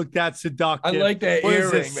don't look that seductive. I like that what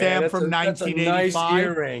earring, is it, Sam, from 1985? Nice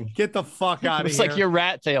earring. Get the fuck out of here. It's like your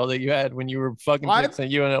rat tail that you had when you were fucking fixing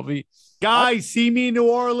UNLV. Guys, see me in New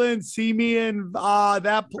Orleans. See me in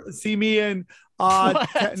See me in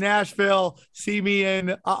Nashville. See me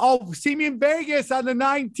in see me in Vegas on the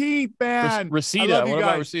 19th, man. Reseda. What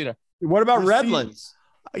about Reseda? What about Redlands?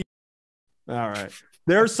 All right.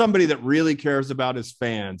 There's somebody that really cares about his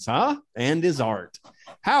fans, huh? And his art.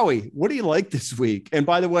 Howie, what do you like this week? And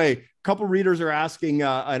by the way, a couple readers are asking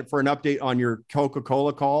for an update on your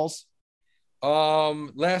Coca-Cola calls.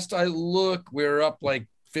 Last I looked, we're up like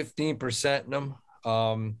 15% in them.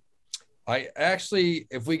 I actually,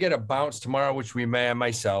 if we get a bounce tomorrow, which we may, I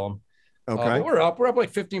might sell them. Okay. We're up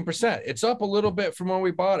like 15%. It's up a little bit from when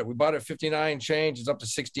we bought it. We bought it at 59 change. It's up to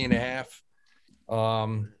 60 and a half.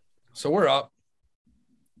 So we're up.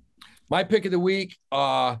 My pick of the week,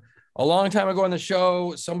 a long time ago on the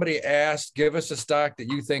show, somebody asked, give us a stock that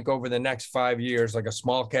you think over the next 5 years, like a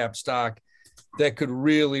small cap stock that could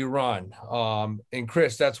really run. And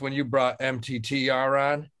Chris, that's when you brought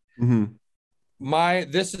MTTR on.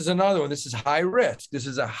 Mm-hmm. This is another one. This is high risk. This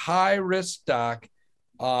is a high risk stock.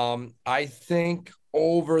 I think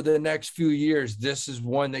over the next few years, this is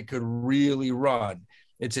one that could really run.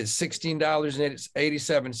 It's at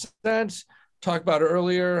 $16.87. Talked about it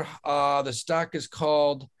earlier. The stock is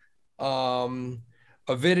called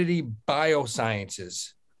Avidity Biosciences,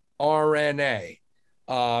 RNA.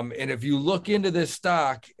 And if you look into this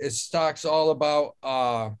stock, stock's all about,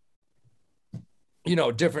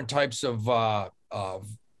 different types of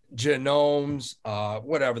genomes,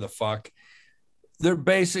 whatever the fuck. They're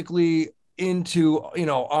basically into,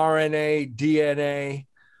 RNA, DNA.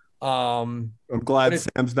 I'm glad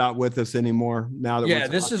Sam's not with us anymore now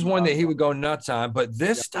that this is one that he would go nuts on, but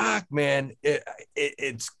this stock, man,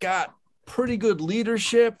 it's got pretty good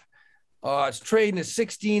leadership. It's trading at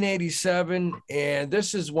 1687, and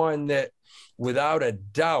this is one that, without a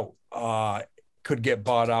doubt, could get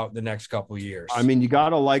bought out in the next couple of years. I mean, you got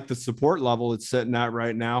to like the support level it's sitting at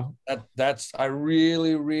right now. I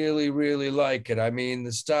really, really, really like it. I mean,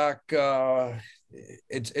 the stock,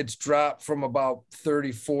 it's dropped from about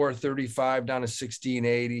 34, 35 down to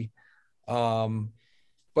 1680.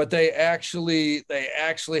 But they actually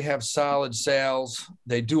have solid sales.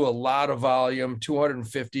 They do a lot of volume,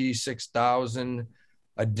 256,000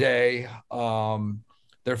 a day.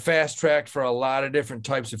 They're fast tracked for a lot of different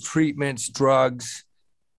types of treatments, drugs.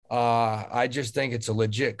 I just think it's a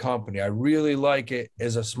legit company. I really like it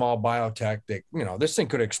as a small biotech that, this thing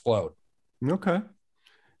could explode. Okay.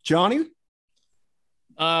 Johnny?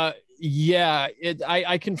 Yeah,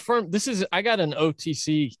 I confirmed I got an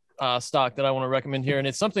OTC stock that I want to recommend here. And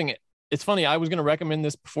it's funny. I was going to recommend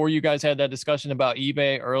this before you guys had that discussion about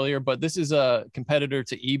eBay earlier, but this is a competitor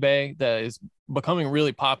to eBay that is becoming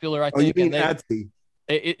really popular, I think. You mean Etsy?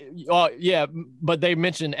 Yeah, but they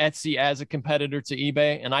mentioned Etsy as a competitor to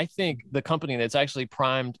eBay. And I think the company that's actually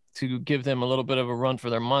primed to give them a little bit of a run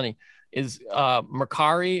for their money is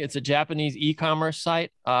Mercari. It's a Japanese e-commerce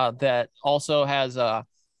site that also has an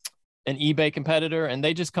eBay competitor. And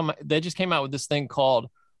they just came out with this thing called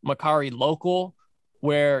Mercari Local,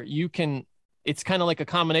 where it's kind of like a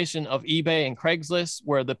combination of eBay and Craigslist,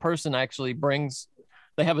 where the person actually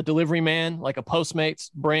they have a delivery man, like a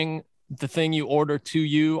Postmates, bring the thing you order to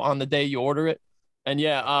you on the day you order it. And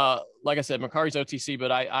yeah, like I said, Mercari's OTC,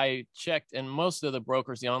 but I checked, and most of the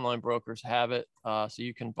online brokers have it, so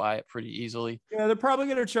you can buy it pretty easily. Yeah, they're probably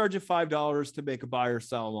going to charge you $5 to make a buy or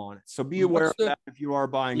sell on it. So be aware of that if you are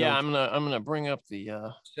buying. Yeah, I'm gonna bring up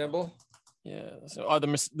the symbol. Yeah, so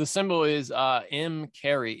the symbol is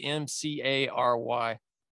MCary, MCARY.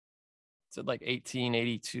 It's at like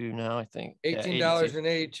 1882 now, I think.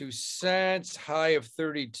 $18.82, high of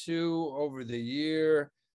 32 over the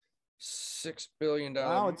year. $6 billion.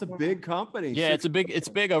 Wow, it's a big company. Yeah, it's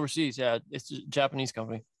big overseas. Yeah, it's a Japanese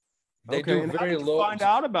company. They do very low. Find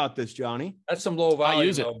out about this, Johnny. That's some low value. I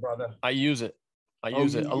use it, brother. I use it. A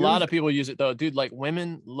lot of people use it though, dude. Like,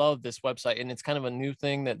 women love this website, and it's kind of a new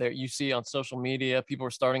thing that you see on social media. People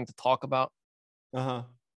are starting to talk about. Yeah,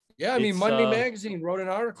 I mean, Monday Magazine wrote an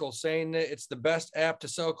article saying that it's the best app to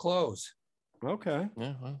sell clothes. Okay.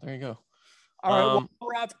 Yeah, well, there you go. All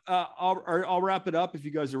right. I'll wrap it up if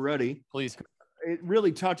you guys are ready. Please. It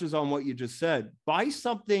really touches on what you just said. Buy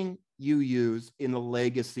something you use in the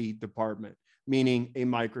legacy department, meaning a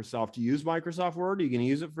Microsoft. You use Microsoft Word, are you going to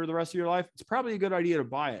use it for the rest of your life? It's probably a good idea to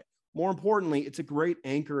buy it. More importantly, it's a great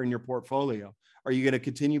anchor in your portfolio. Are you going to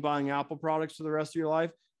continue buying Apple products for the rest of your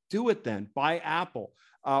life? Do it then. Buy Apple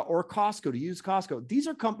or Costco, to use Costco. These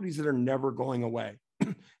are companies that are never going away.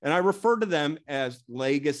 And I refer to them as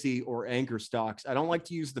legacy or anchor stocks. I don't like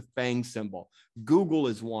to use the FANG symbol. Google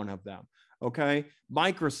is one of them. Okay.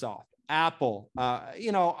 Microsoft, Apple, I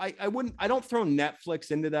don't throw Netflix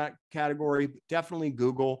into that category, but definitely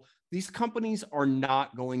Google. These companies are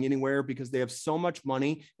not going anywhere because they have so much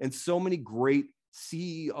money and so many great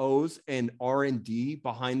CEOs and R&D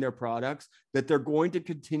behind their products that they're going to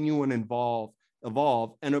continue and evolve,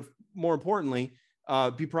 and more importantly,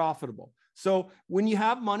 be profitable. So when you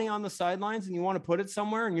have money on the sidelines and you want to put it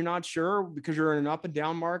somewhere and you're not sure because you're in an up and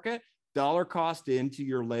down market, dollar cost into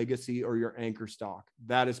your legacy or your anchor stock.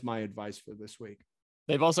 That is my advice for this week.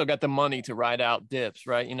 They've also got the money to ride out dips,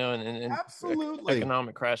 right? And absolutely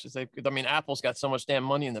economic crashes. Apple's got so much damn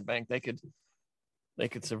money in the bank. They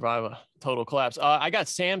could survive a total collapse. I got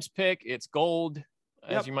Sam's pick. It's gold,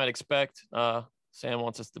 as you might expect. Sam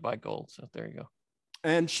wants us to buy gold. So there you go.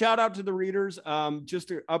 And shout out to the readers. Just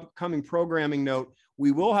an upcoming programming note.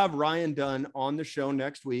 We will have Ryan Dunn on the show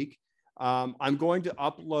next week. I'm going to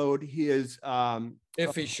upload his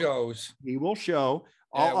if he shows. He will show.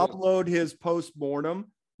 I'll upload his post-mortem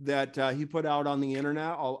that he put out on the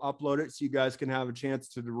internet. I'll upload it so you guys can have a chance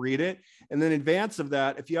to read it. And then in advance of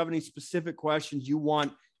that, if you have any specific questions you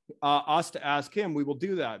want us to ask him, we will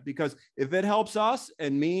do that, because if it helps us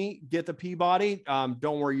and me get the Peabody,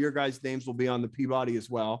 don't worry, your guys' names will be on the Peabody as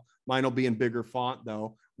well. Mine will be in bigger font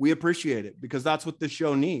though. We appreciate it because that's what this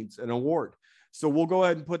show needs, an award. So we'll go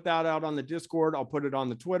ahead and put that out on the Discord. I'll put it on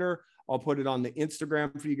the Twitter. I'll put it on the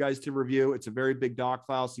Instagram for you guys to review. It's a very big doc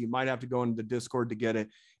file, so you might have to go into the Discord to get it.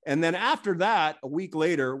 And then after that, a week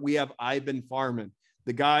later, we have Ivan Farman,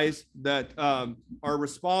 the guys that are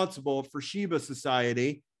responsible for Shiba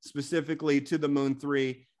Society, specifically To the Moon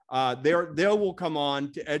 3. They will come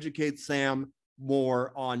on to educate Sam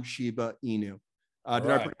more on Shiba Inu. Did I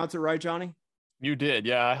pronounce it right, Johnny? You did,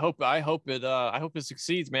 yeah. I hope it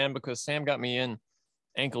succeeds, man, because Sam got me in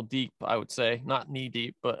ankle deep, I would say, not knee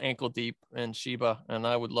deep, but ankle deep in Shiba, and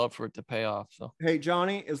I would love for it to pay off. So hey,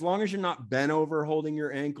 Johnny, as long as you're not bent over holding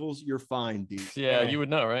your ankles, you're fine, dude. Yeah, you would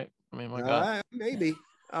know, right? I mean, my God. Maybe.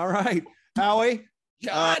 All right, Howie.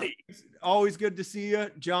 Johnny. Always good to see you,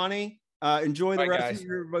 Johnny. Enjoy the rest of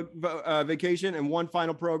your vacation. And one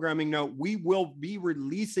final programming note: we will be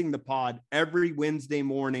releasing the pod every Wednesday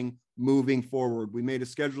morning moving forward. We made a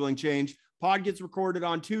scheduling change. Pod gets recorded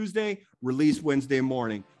on Tuesday, released Wednesday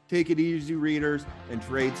morning. Take it easy, readers, and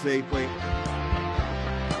trade safely.